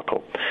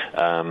economical.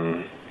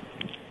 Other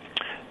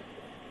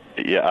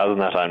than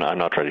that, I'm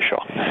not really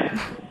sure.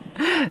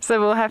 So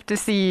we'll have to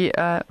see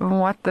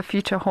what the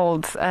future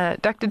holds.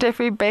 Dr.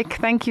 Jeffrey Beck,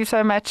 thank you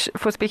so much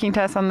for speaking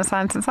to us on The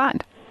Science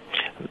Inside.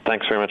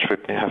 Thanks very much for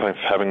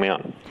having me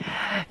on.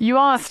 You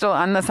are still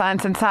on The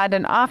Science Inside,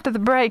 and after the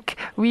break,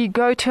 we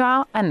go to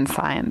our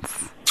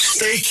unscience.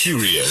 Stay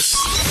curious.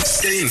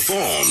 Stay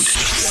informed.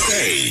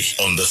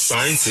 Stay on the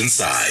Science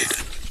Inside.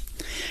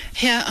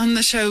 Here on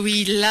the show,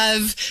 we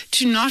love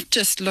to not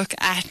just look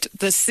at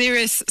the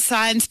serious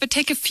science, but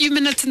take a few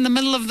minutes in the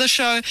middle of the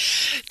show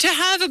to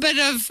have a bit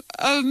of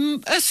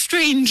a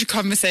strange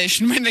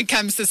conversation when it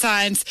comes to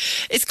science.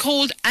 It's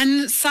called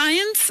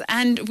Unscience,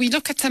 and we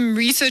look at some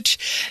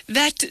research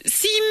that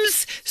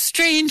seems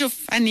strange or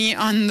funny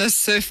on the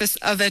surface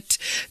of it.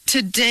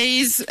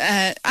 Today's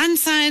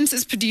Unscience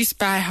is produced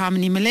by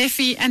Harmony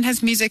Malefi and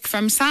has music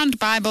from Sound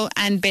Bible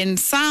and Ben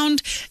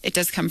Sound. It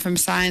does come from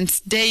Science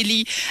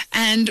Daily,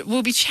 and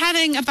we'll be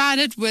chatting about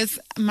it with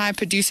my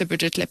producer,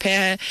 Bridget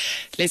Lepere.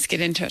 Let's get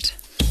into it.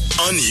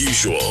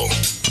 Unusual,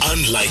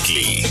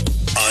 unlikely,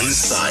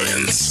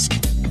 unscience.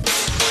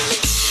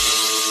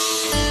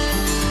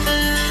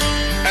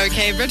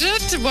 Okay,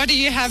 Bridget, what do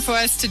you have for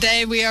us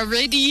today? We are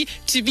ready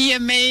to be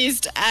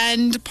amazed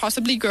and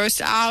possibly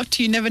grossed out.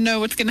 You never know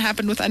what's going to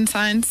happen with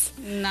Unscience.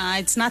 No,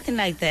 it's nothing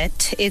like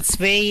that. It's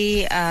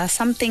very,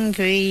 something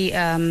very,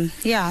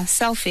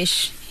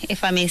 selfish,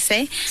 if I may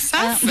say.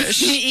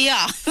 Selfish?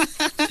 Yeah.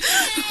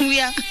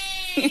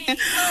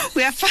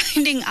 We are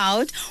finding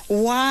out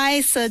why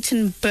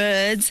certain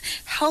birds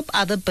help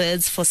other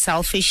birds for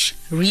selfish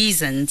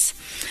reasons.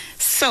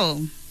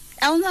 So,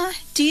 Elna,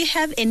 do you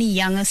have any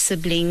younger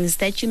siblings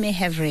that you may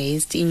have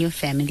raised in your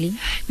family?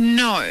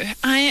 No,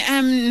 I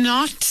am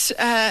not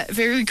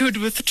very good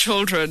with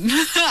children,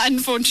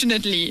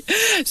 unfortunately.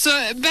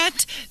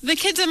 But the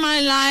kids in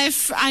my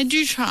life, I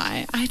do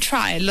try. I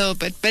try a little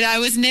bit, but I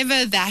was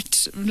never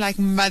that,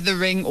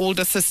 mothering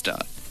older sister.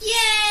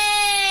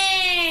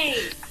 Yay!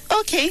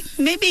 Okay,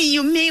 maybe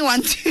you may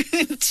want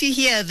to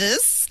hear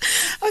this.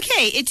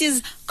 Okay, it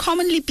is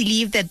commonly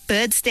believed that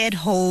birds stay at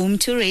home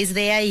to raise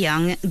their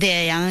young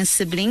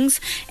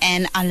siblings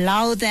and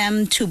allow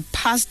them to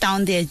pass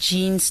down their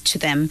genes to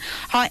them.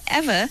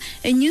 However,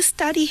 a new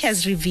study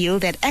has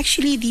revealed that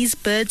actually these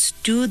birds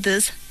do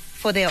this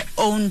for their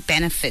own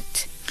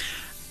benefit.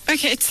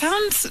 Okay, it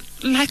sounds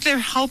like they're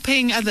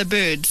helping other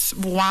birds.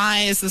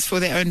 Why is this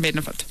for their own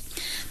benefit?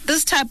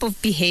 This type of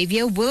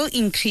behavior will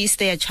increase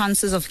their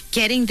chances of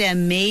getting their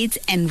mates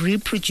and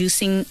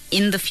reproducing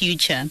in the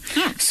future.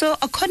 So,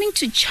 according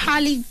to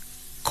Charlie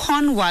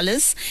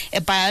Cornwallis, a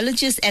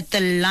biologist at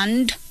the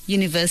Lund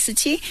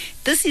University,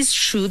 this is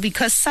true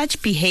because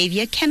such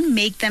behavior can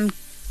make them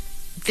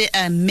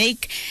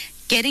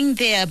getting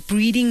their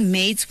breeding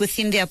mates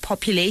within their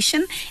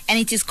population, and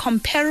it is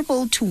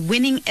comparable to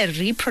winning a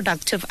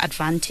reproductive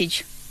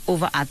advantage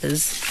over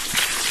others.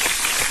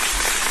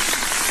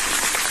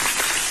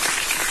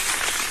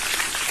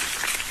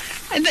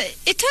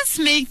 It does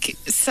make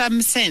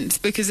some sense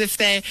because if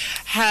they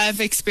have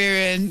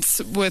experience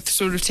with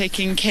sort of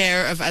taking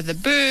care of other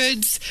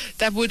birds,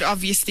 that would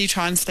obviously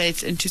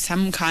translate into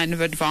some kind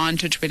of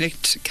advantage when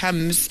it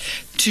comes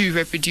to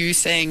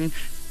reproducing,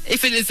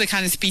 if it is the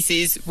kind of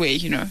species where,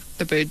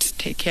 the birds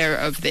take care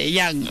of their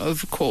young,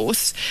 of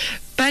course.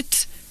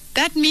 But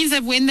that means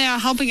that when they are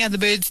helping other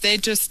birds, they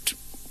just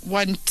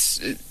want,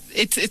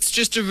 it's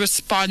just a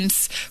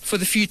response for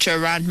the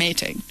future around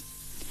mating.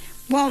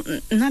 Well,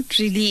 not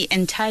really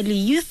entirely.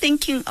 You're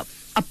thinking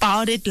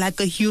about it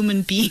like a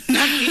human being,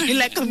 not really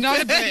like a not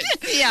bird. A bird.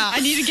 Yeah. I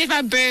need to get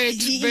my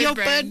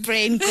bird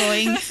brain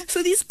going.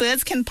 So these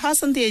birds can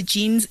pass on their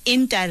genes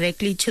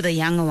indirectly to the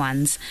younger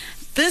ones.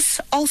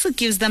 This also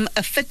gives them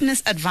a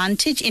fitness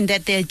advantage in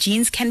that their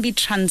genes can be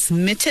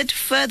transmitted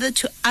further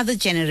to other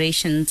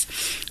generations.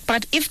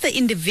 But if the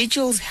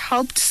individuals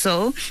helped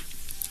so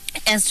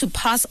as to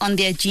pass on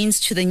their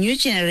genes to the new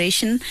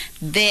generation,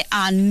 there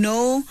are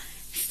no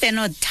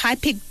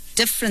phenotypic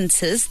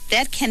differences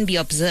that can be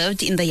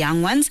observed in the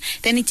young ones,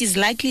 then it is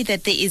likely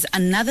that there is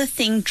another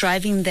thing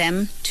driving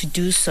them to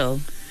do so.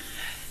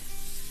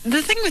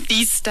 The thing with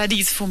these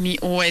studies for me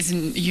always,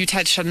 and you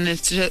touched on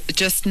it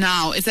just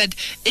now, is that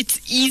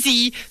it's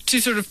easy to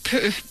sort of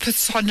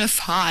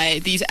personify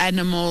these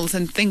animals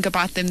and think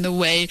about them the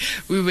way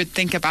we would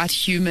think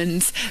about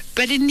humans.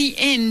 But in the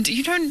end,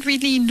 you don't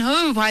really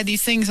know why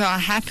these things are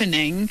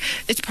happening.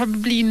 It's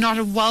probably not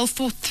a well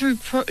thought through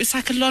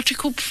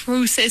psychological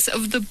process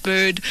of the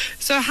bird.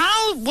 So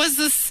how was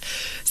this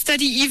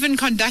study even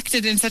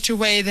conducted in such a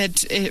way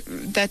that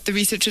that the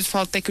researchers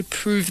felt they could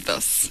prove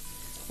this?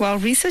 Well,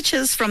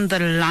 researchers from the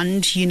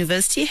Lund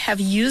University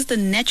have used the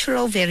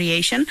natural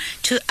variation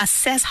to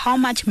assess how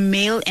much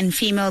male and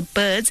female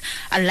birds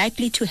are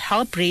likely to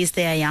help raise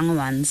their young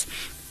ones.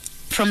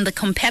 From the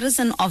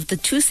comparison of the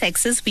two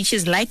sexes, which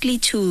is likely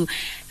to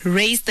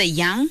raise the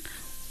young,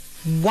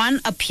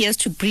 one appears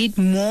to breed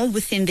more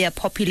within their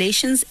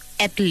populations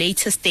at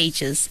later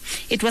stages.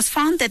 It was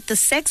found that the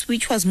sex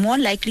which was more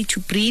likely to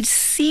breed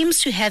seems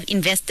to have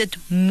invested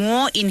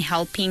more in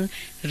helping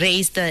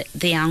raise the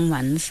young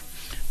ones.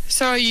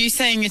 So are you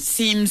saying it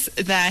seems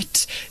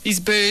that these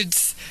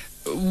birds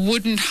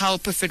wouldn't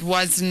help if it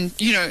wasn't,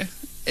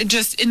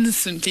 just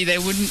innocently they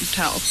wouldn't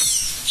help?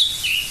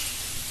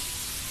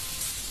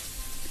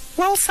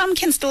 Well, some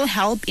can still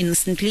help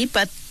instantly,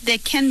 but there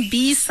can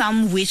be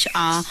some which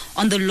are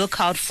on the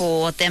lookout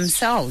for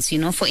themselves. You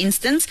know, for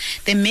instance,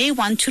 they may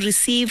want to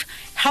receive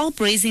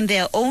help raising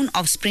their own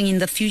offspring in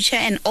the future,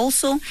 and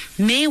also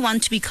may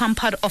want to become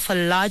part of a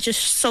larger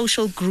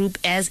social group,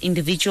 as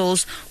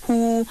individuals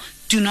who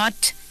do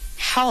not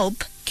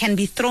help can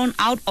be thrown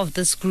out of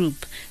this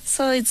group.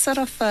 So it's sort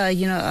of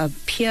a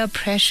peer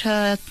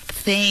pressure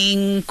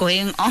thing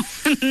going on,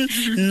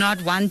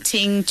 not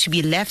wanting to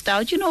be left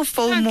out.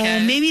 FOMO,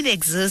 Okay. maybe it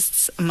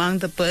exists among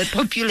the bird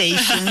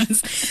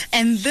populations.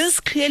 And this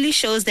clearly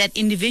shows that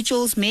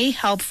individuals may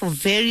help for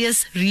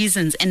various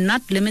reasons and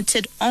not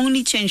limited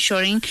only to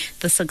ensuring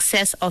the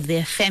success of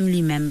their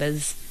family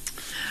members.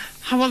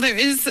 Well, there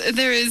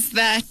is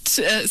that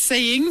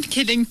saying,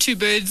 killing two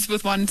birds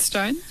with one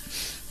stone.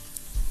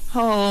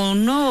 Oh,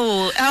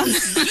 no.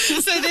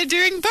 So they're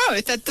doing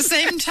both at the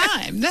same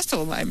time. That's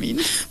all I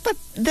mean. But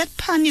that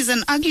pun is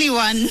an ugly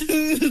one,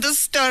 the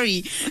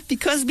story,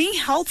 because being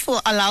helpful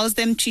allows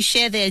them to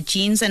share their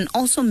genes and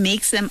also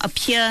makes them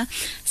appear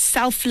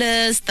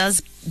selfless,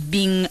 thus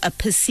being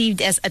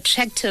perceived as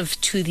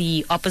attractive to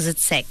the opposite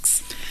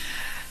sex.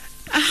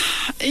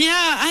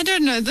 Yeah, I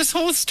don't know. This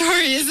whole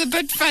story is a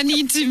bit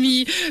funny to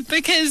me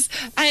because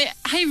I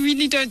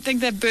really don't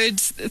think that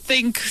birds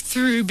think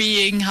through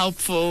being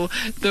helpful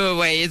the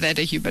way that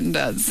a human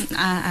does.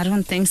 I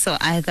don't think so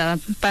either.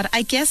 But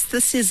I guess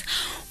this is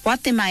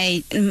what they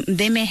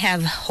may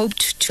have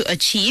hoped to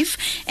achieve,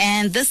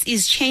 and this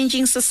is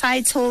changing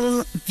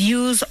societal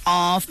views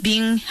of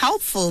being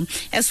helpful.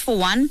 As for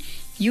one,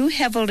 you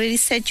have already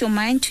set your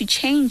mind to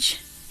change.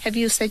 Have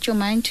you set your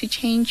mind to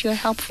change your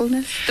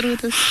helpfulness through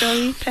the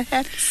story,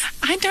 perhaps?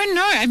 I don't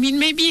know. I mean,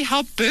 maybe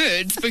help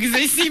birds because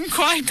they seem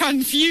quite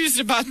confused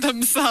about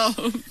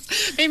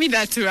themselves. Maybe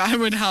that's who I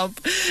would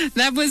help.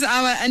 That was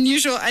our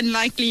Unusual,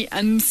 Unlikely,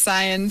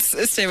 Unscience.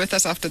 Stay with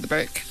us after the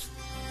break.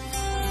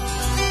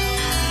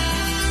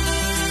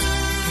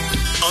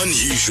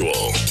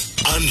 Unusual,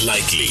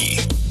 unlikely,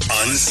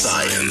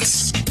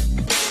 unscience.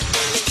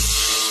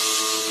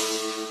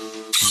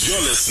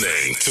 You're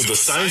listening to The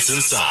Science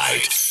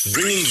Inside,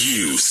 bringing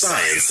you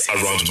science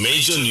around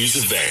major news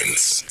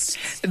events.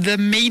 The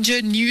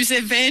major news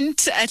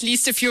event, at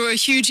least if you're a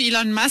huge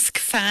Elon Musk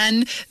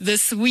fan,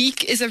 this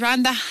week is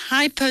around the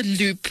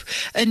Hyperloop,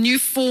 a new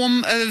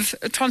form of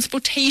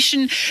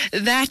transportation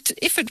that,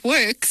 if it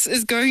works,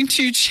 is going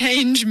to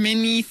change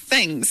many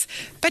things.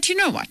 But you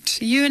know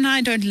what? You and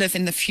I don't live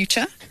in the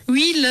future.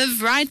 We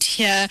live right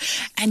here,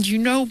 and you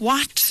know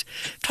what?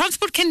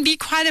 Transport can be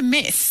quite a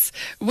mess,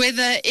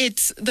 whether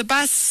it's the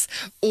bus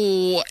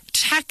or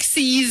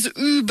taxis,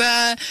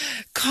 Uber,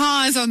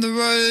 cars on the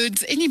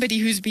roads. Anybody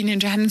who's been in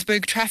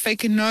Johannesburg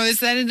traffic knows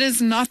that it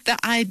is not the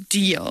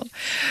ideal.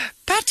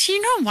 But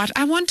you know what?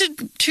 I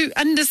wanted to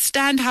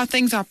understand how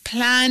things are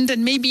planned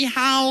and maybe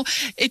how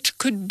it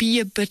could be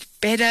a bit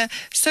better.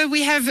 So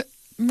we have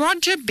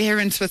Roger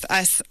Behrens with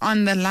us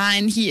on the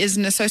line. He is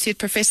an associate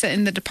professor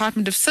in the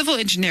Department of Civil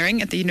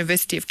Engineering at the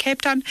University of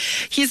Cape Town.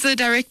 He's the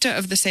director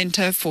of the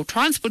Centre for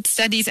Transport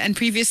Studies and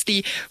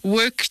previously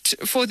worked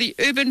for the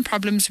Urban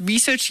Problems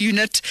Research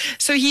Unit.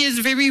 So he is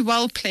very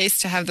well placed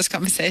to have this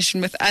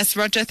conversation with us.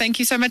 Roger, thank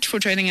you so much for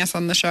joining us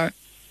on the show.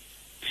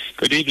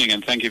 Good evening,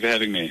 and thank you for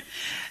having me.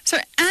 So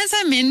as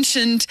I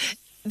mentioned,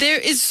 there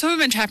is so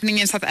much happening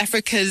in South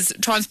Africa's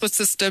transport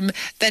system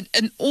that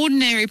an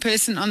ordinary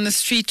person on the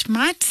street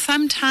might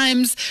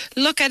sometimes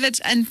look at it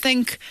and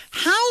think,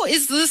 how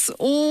is this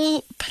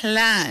all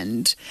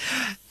planned?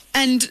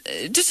 And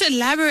just to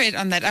elaborate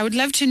on that, I would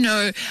love to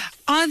know,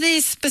 are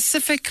there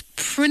specific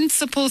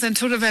principles and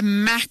sort of a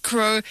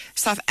macro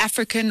South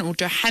African or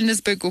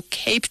Johannesburg or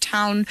Cape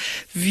Town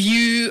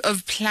view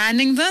of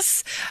planning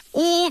this?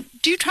 Or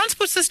do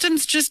transport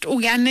systems just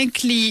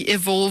organically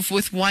evolve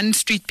with one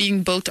street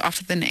being built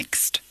after the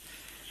next?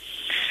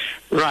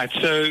 Right,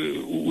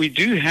 so we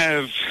do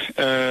have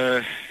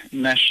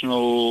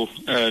national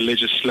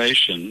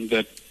legislation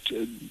that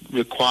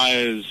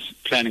requires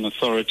planning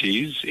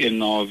authorities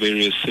in our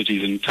various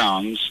cities and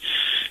towns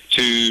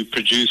to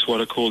produce what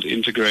are called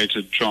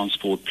integrated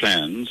transport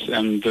plans.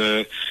 And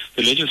the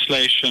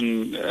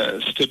legislation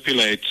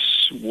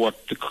stipulates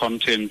what the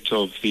content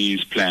of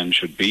these plans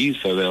should be.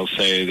 So they'll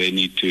say they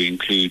need to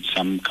include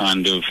some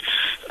kind of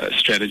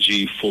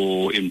strategy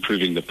for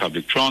improving the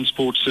public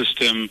transport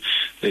system.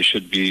 There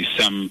should be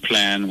some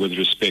plan with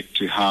respect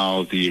to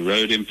how the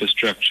road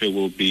infrastructure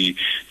will be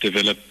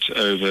developed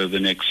over the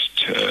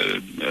next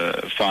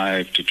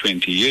 5 to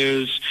 20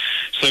 years.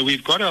 So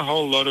we've got a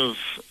whole lot of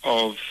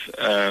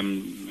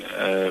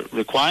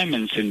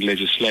requirements in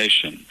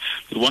legislation.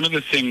 But one of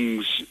the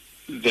things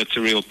that's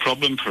a real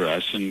problem for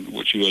us, and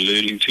what you were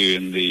alluding to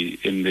in the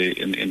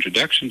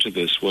introduction to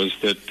this, was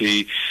that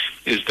the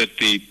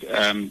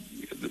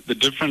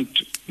different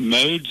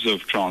modes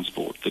of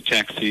transport, the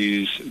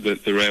taxis,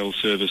 the rail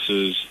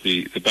services,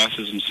 the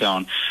buses and so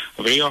on,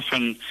 are very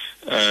often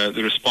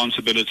the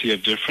responsibility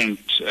of different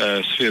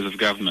spheres of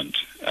government.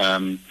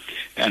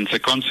 And so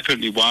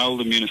consequently, while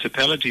the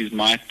municipalities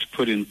might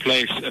put in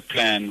place a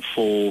plan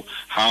for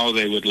how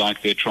they would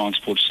like their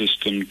transport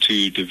system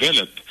to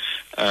develop,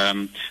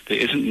 there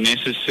isn't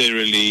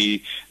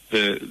necessarily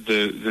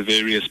the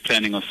various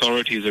planning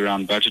authorities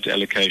around budget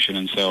allocation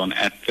and so on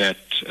at that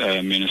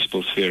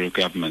municipal sphere of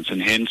government.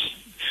 And hence,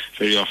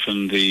 very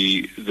often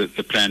the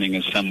planning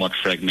is somewhat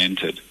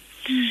fragmented.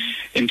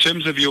 In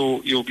terms of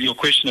your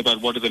question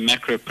about what are the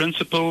macro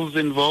principles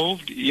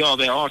involved, yeah,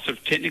 there are sort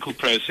of technical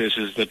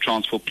processes that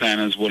transport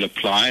planners will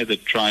apply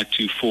that try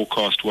to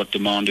forecast what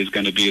demand is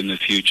going to be in the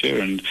future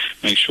and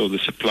make sure the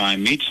supply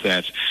meets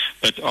that.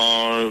 But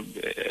our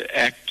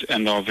Act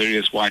and our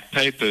various white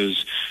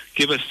papers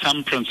give us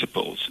some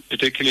principles,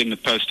 particularly in the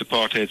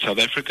post-apartheid South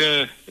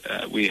Africa.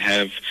 We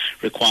have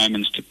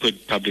requirements to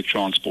put public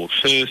transport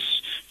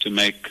first, to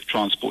make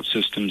transport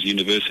systems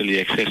universally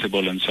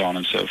accessible, and so on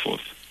and so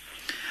forth.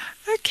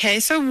 Okay,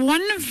 so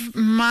one of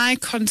my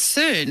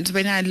concerns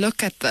when I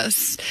look at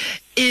this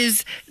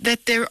is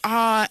that there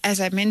are, as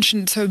I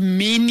mentioned, so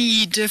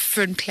many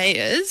different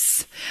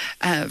players,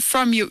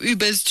 from your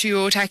Ubers to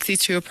your taxis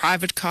to your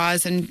private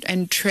cars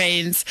and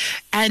trains.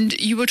 And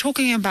you were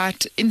talking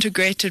about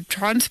integrated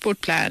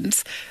transport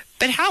plans,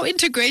 but how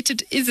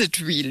integrated is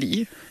it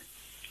really?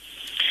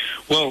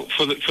 Well,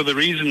 for the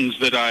reasons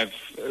that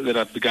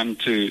I've begun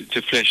to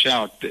flesh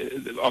out,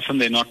 often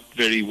they're not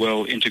very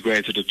well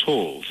integrated at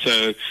all.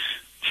 So,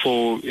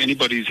 for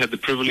anybody who's had the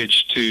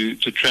privilege to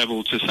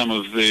travel to some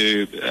of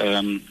the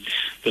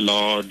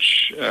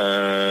large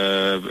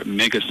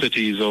mega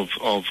cities of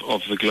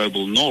the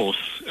global north,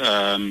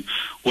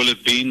 will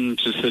have been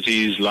to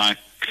cities like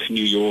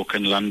New York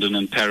and London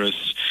and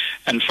Paris,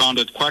 and found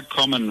it quite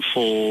common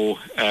for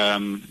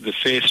the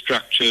fare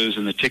structures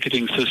and the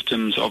ticketing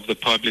systems of the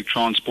public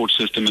transport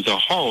system as a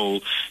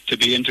whole to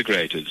be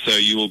integrated. So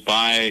you will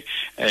buy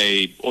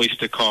a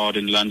Oyster card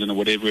in London or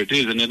whatever it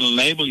is, and it'll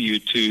enable you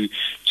to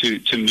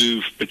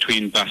move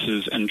between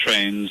buses and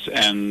trains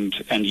and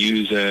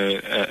use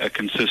a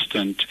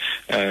consistent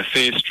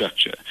fare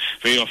structure.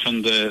 Very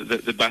often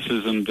the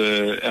buses and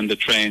the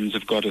trains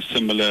have got a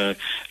similar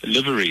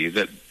livery,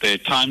 that their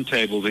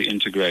timetables are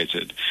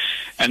integrated.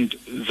 And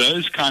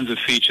those kinds of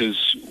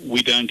features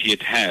we don't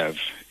yet have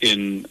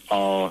in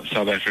our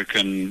South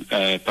African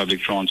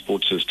public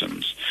transport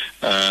systems.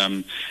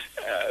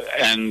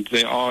 And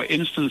there are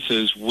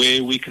instances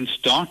where we can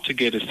start to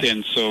get a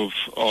sense of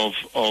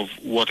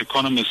what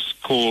economists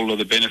call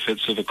the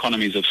benefits of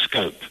economies of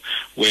scope,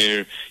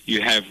 where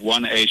you have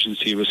one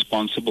agency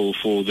responsible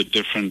for the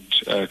different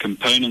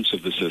components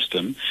of the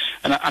system.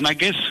 And I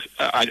guess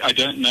I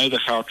don't know the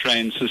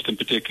Gautrain system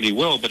particularly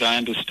well, but I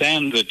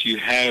understand that you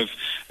have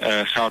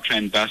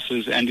Gautrain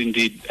buses and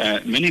indeed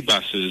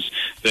minibuses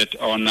that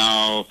are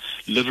now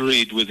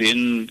liveried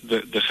within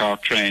the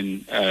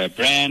Gautrain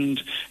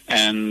brand,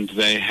 and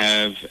they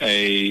have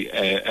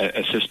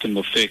a system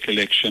of fare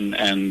collection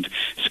and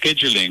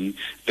scheduling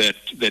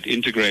that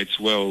integrates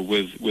well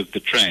with the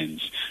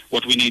trains.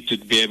 What we need to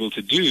be able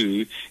to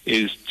do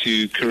is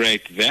to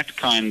create that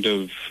kind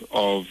of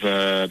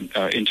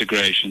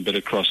integration, but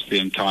across the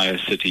entire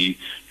city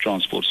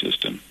transport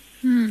system.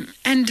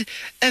 And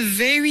a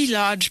very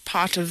large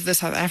part of the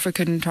South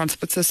African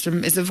transport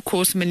system is, of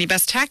course,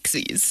 minibus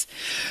taxis,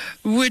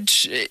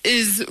 which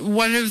is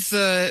one of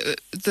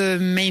the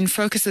main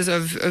focuses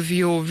of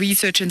your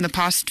research in the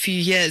past few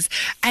years.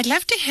 I'd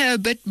love to hear a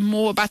bit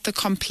more about the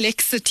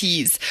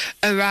complexities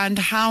around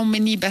how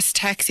minibus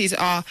taxis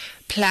are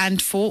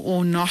planned for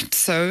or not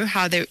so,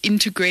 how they're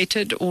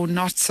integrated or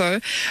not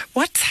so.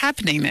 What's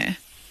happening there?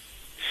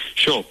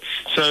 Sure.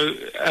 So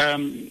I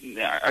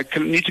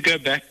need to go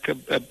back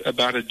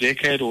about a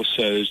decade or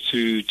so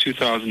to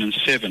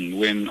 2007,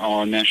 when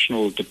our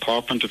National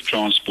Department of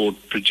Transport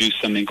produced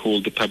something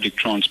called the Public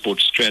Transport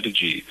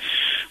Strategy,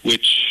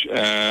 which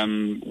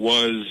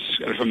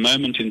was, at a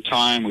moment in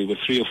time, we were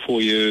 3 or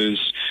 4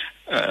 years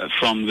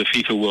from the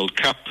FIFA World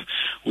Cup.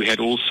 We had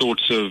all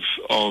sorts of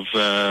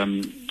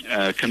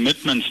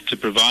commitments to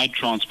provide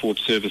transport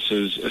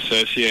services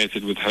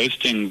associated with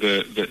hosting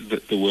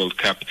the World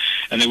Cup.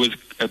 And there was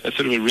a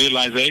sort of a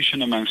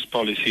realization amongst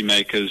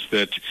policymakers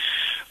that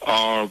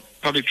our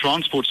public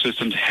transport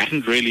systems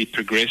hadn't really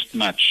progressed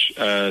much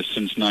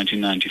since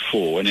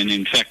 1994, and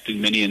in fact, in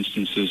many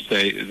instances,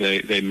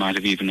 they might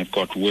have even have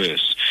got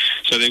worse.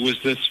 So there was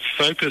this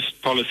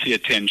focused policy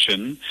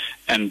attention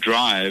and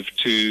drive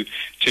to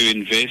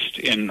invest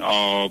in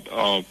our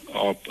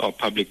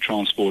public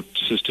transport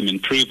system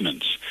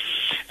improvements.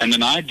 And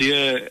an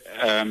idea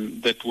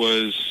that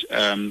was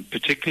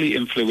particularly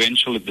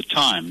influential at the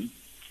time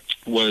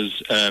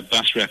was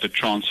bus rapid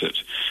transit.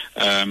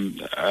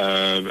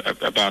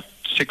 About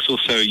 6 or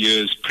so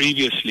years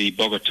previously,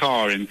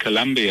 Bogota in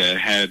Colombia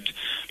had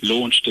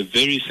launched a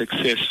very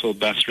successful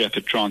bus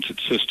rapid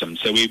transit system.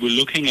 So we were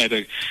looking at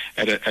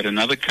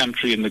another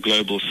country in the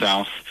global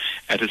south,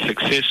 at a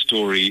success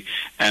story,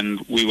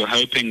 and we were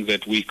hoping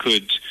that we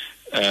could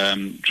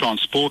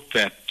transport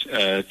that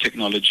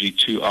technology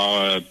to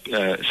our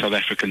South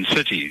African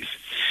cities.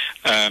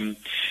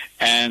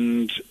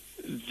 And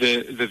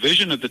the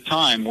vision at the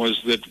time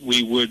was that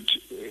we would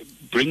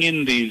bring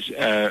in these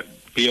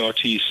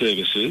BRT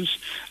services,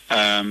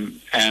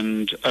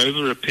 and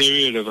over a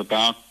period of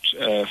about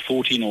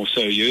 14 or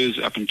so years,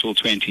 up until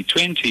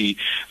 2020,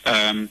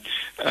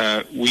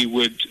 we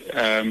would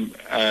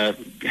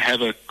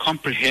have a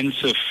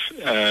comprehensive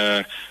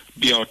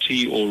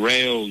BRT or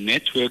rail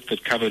network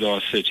that covered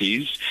our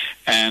cities,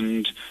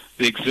 and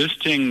the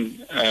existing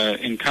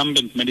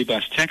incumbent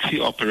minibus taxi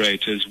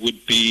operators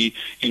would be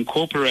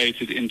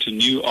incorporated into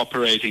new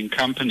operating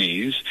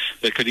companies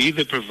that could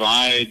either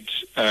provide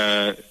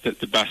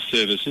the bus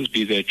services,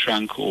 be they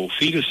trunk or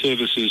feeder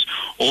services,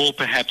 or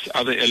perhaps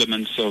other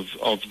elements of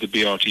the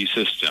BRT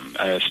system,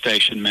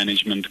 station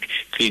management,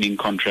 cleaning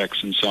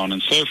contracts, and so on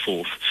and so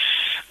forth.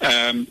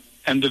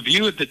 And the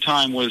view at the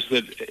time was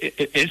that,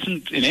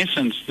 in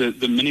essence, the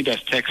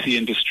minibus taxi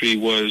industry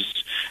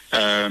was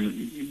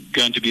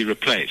going to be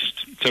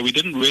replaced. So we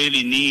didn't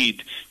really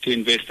need to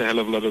invest a hell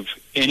of a lot of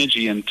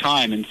energy and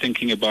time in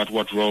thinking about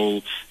what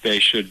role they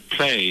should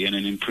play in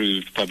an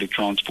improved public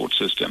transport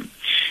system.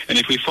 And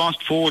if we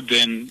fast forward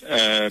then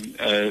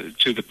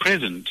to the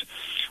present,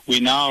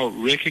 we now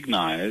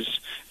recognize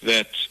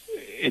that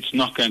it's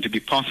not going to be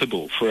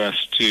possible for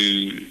us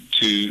to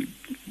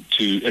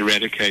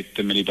eradicate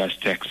the minibus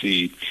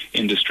taxi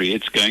industry.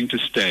 It's going to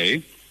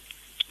stay,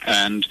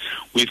 and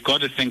we've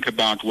got to think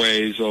about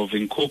ways of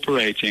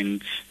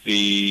incorporating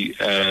the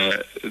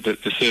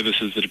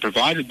services that are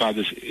provided by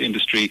this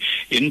industry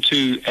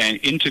into an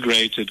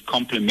integrated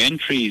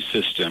complementary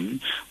system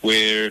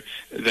where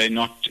they're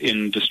not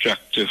in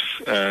destructive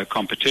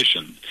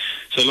competition.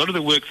 So a lot of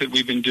the work that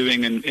we've been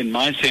doing in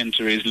my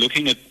center is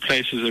looking at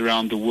places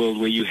around the world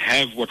where you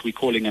have what we're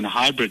calling a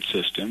hybrid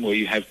system, where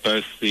you have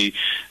both the,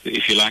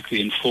 if you like,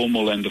 the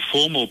informal and the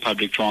formal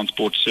public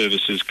transport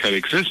services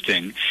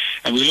coexisting.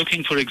 And we're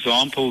looking for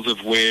examples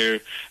of where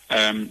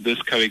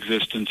this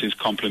coexistence is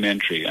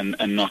complementary and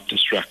not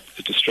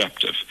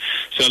disruptive.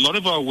 So a lot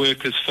of our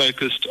work is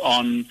focused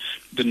on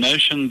the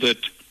notion that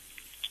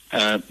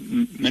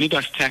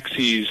minibus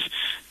taxis,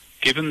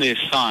 given their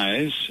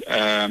size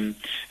and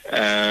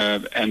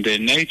their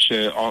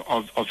nature,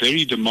 are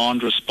very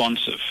demand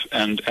responsive,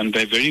 and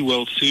they're very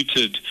well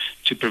suited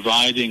to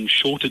providing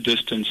shorter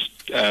distance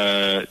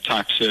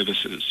type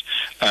services,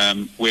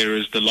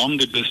 whereas the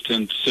longer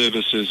distance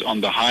services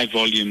on the high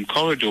volume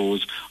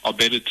corridors are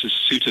better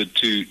suited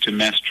to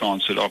mass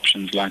transit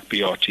options like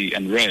BRT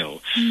and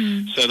rail.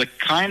 So the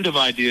kind of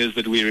ideas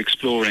that we're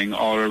exploring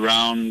are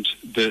around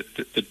the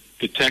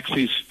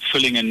taxis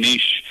filling a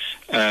niche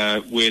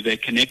where they're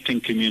connecting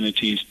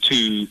communities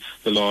to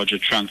the larger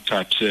trunk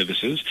type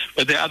services,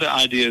 but there are other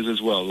ideas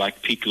as well,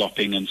 like peak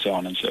lopping and so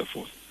on and so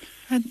forth.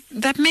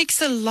 That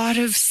makes a lot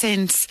of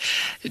sense,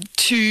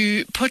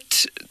 to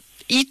put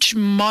each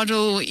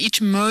model,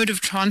 each mode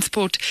of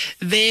transport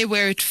there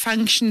where it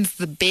functions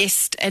the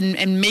best,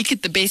 and make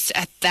it the best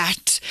at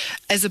that,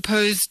 as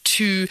opposed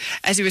to,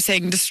 as you were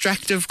saying,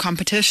 destructive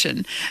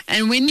competition.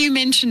 And when you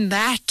mentioned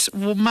that,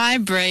 well, my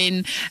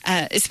brain,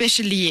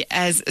 especially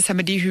as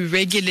somebody who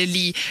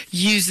regularly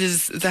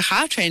uses the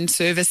Gautrain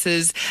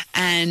services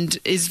and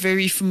is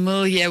very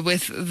familiar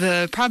with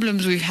the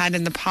problems we've had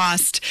in the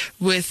past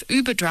with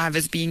Uber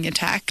drivers being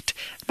attacked,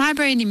 my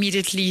brain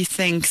immediately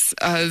thinks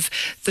of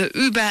the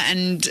Uber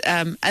and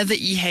other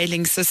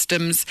e-hailing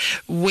systems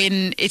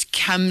when it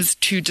comes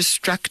to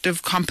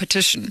destructive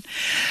competition.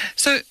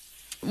 So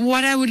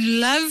what I would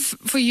love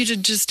for you to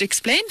just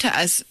explain to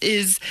us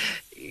is,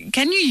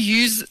 can you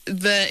use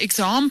the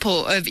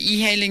example of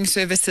e-hailing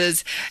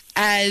services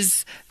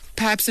as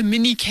perhaps a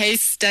mini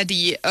case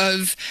study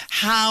of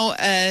how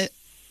a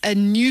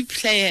new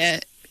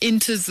player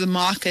enters the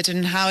market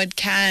and how it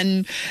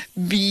can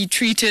be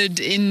treated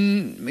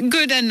in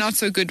good and not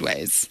so good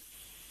ways?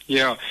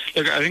 Yeah,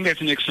 look, I think that's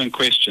an excellent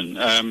question.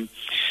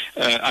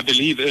 I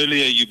believe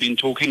earlier you've been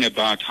talking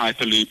about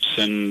Hyperloops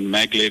and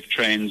maglev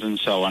trains and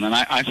so on, and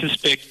I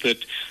suspect that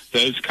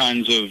those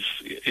kinds of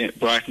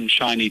bright and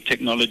shiny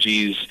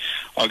technologies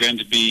are going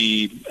to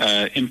be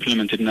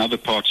implemented in other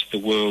parts of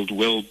the world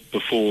well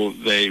before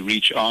they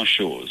reach our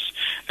shores.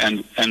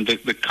 And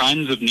the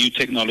kinds of new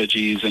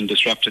technologies and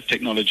disruptive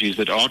technologies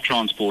that our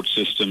transport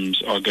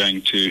systems are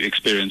going to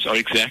experience are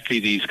exactly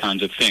these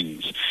kinds of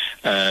things,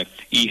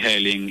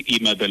 e-hailing,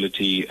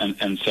 e-mobility,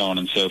 and so on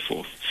and so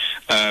forth.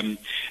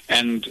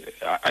 And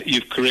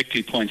you've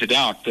correctly pointed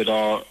out that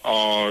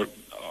our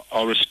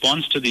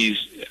response to these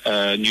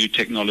new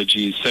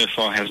technologies so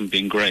far hasn't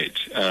been great.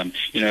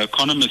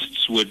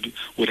 Economists would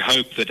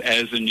hope that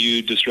as a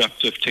new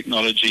disruptive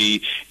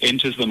technology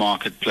enters the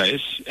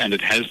marketplace and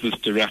it has this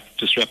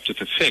disruptive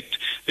effect,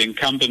 the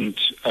incumbent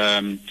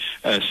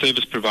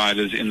service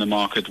providers in the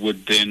market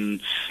would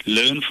then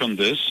learn from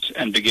this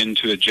and begin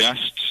to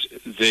adjust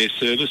their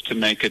service to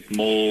make it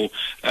more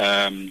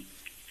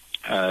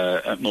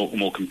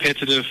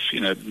competitive,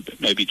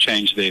 maybe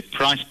change their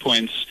price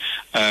points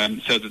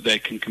so that they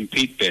can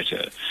compete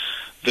better.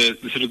 the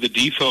sort of the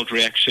default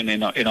reaction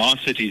in our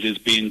cities has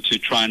been to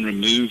try and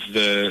remove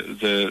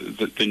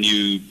the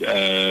new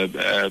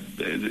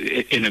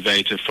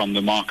innovator from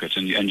the market,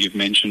 and you've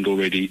mentioned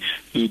already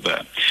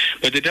Uber.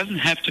 But it doesn't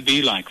have to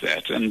be like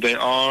that, and there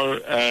are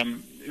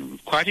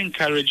quite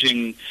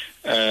encouraging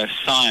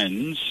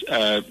signs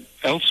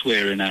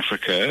elsewhere in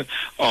Africa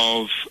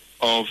of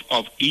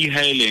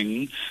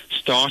e-hailing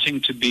starting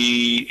to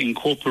be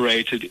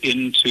incorporated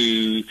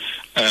into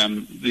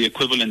the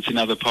equivalents in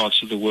other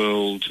parts of the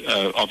world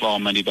of our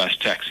minibus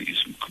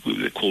taxis.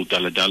 They're called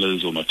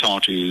daladas or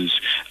matatus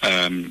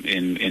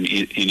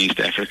in East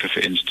Africa,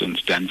 for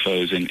instance,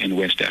 danfos in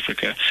West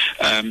Africa,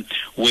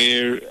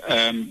 where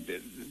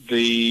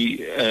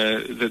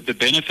the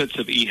benefits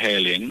of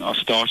e-hailing are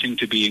starting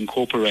to be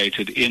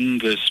incorporated in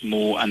this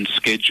more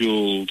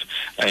unscheduled,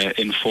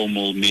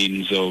 informal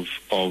means of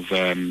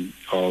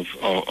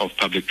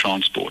public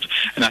transport,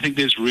 and I think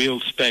there's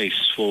real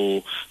space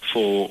for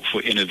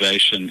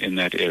innovation in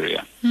that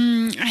area.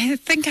 I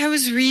think I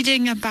was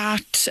reading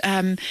about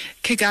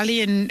Kigali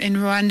in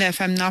Rwanda, if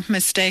I'm not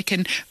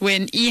mistaken,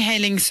 when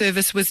e-hailing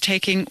service was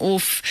taking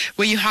off,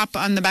 where you hop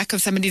on the back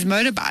of somebody's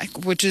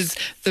motorbike, which is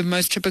the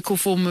most typical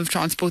form of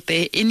transport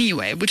there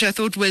anyway, which I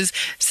thought was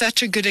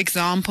such a good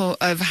example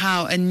of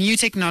how a new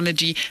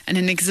technology and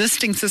an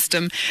existing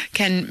system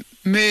can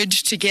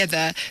merge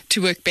together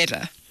to work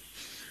better.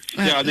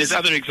 Yeah, and there's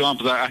other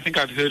examples. I think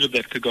I've heard of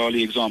that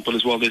Kigali example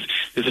as well. There's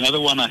another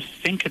one, I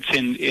think it's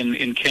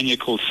in Kenya,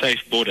 called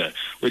Safe Border,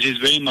 which is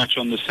very much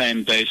on the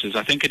same basis.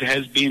 I think it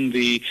has been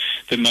the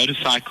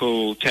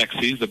motorcycle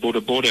taxis, the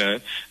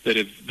border that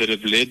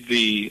have led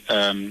the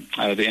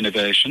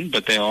innovation,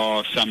 but there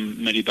are some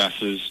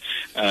minibuses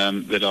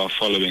that are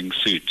following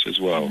suit as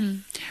well. Mm-hmm.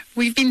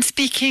 We've been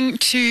speaking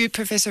to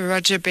Professor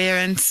Roger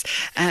Behrens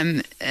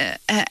at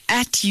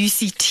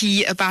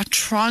UCT about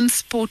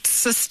transport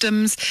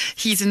systems.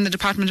 He's in the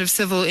Department of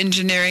Civil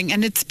Engineering,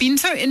 and it's been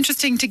so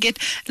interesting to get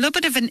a little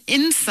bit of an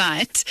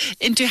insight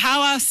into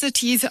how our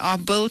cities are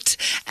built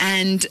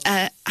and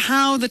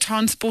how the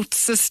transport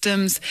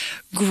systems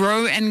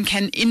grow and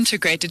can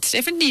integrate. It's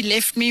definitely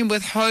left me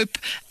with hope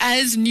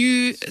as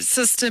new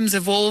systems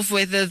evolve,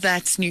 whether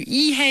that's new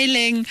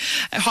e-hailing,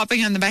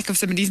 hopping on the back of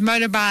somebody's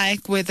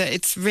motorbike, whether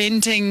it's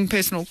renting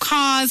personal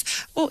cars,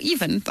 or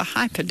even the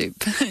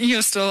Hyperloop.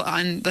 You're still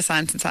on The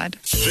Science Inside.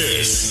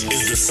 This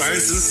is The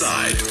Science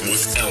Inside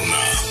with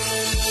Elna.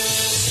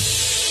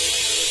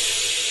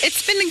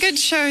 It's been a good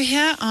show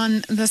here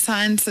on The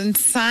Science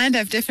Inside.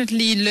 I've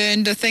definitely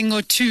learned a thing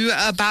or two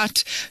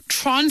about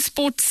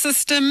transport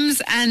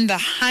systems and the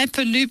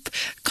Hyperloop.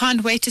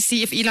 Can't wait to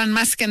see if Elon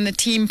Musk and the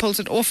team pulls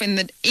it off in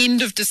the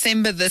end of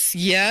December this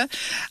year.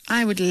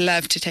 I would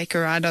love to take a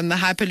ride on the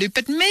Hyperloop,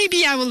 but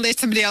maybe I will let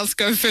somebody else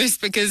go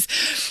first because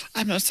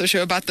I'm not so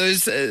sure about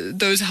those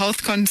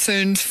health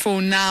concerns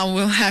for now.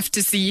 We'll have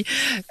to see.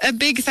 A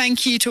big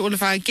thank you to all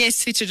of our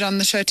guests featured on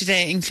the show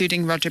today,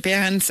 including Roger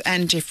Behrens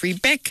and Jeffrey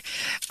Beck.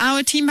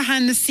 Our team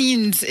behind the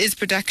scenes is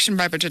production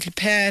by Bridget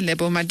Lepere,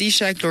 Lebo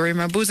Madisha, Gloria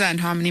Mabuza, and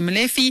Harmony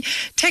Malefi.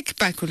 Tech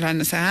by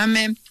Kulana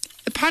Sahame.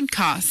 The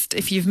podcast,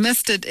 if you've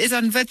missed it, is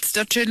on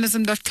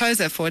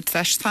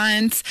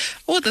wits.journalism.co.za/science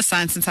or The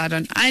Science Inside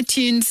on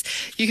iTunes.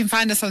 You can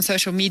find us on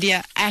social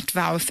media at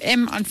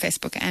VowFM on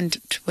Facebook and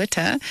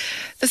Twitter.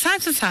 The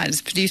Science Inside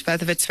is produced by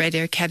the Wits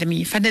Radio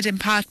Academy, funded in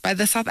part by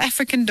the South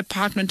African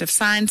Department of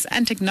Science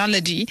and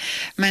Technology.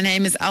 My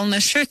name is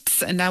Elna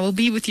Schutz, and I will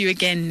be with you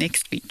again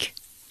next week.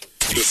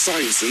 The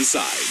Science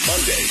Inside,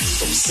 Monday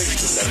from 6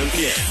 to 7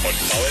 p.m. on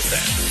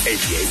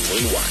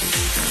VowFM 88.1.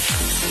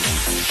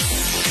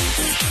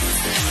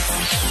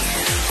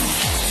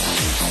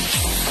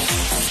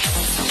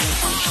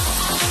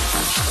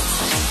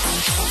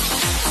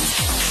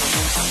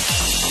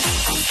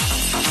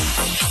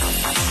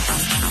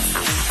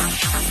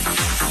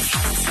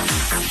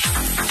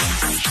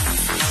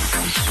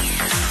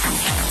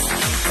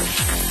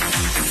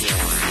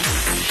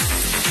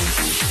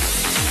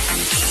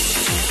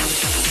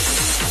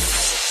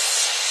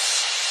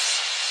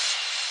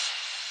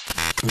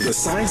 The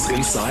Science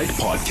Inside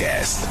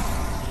Podcast.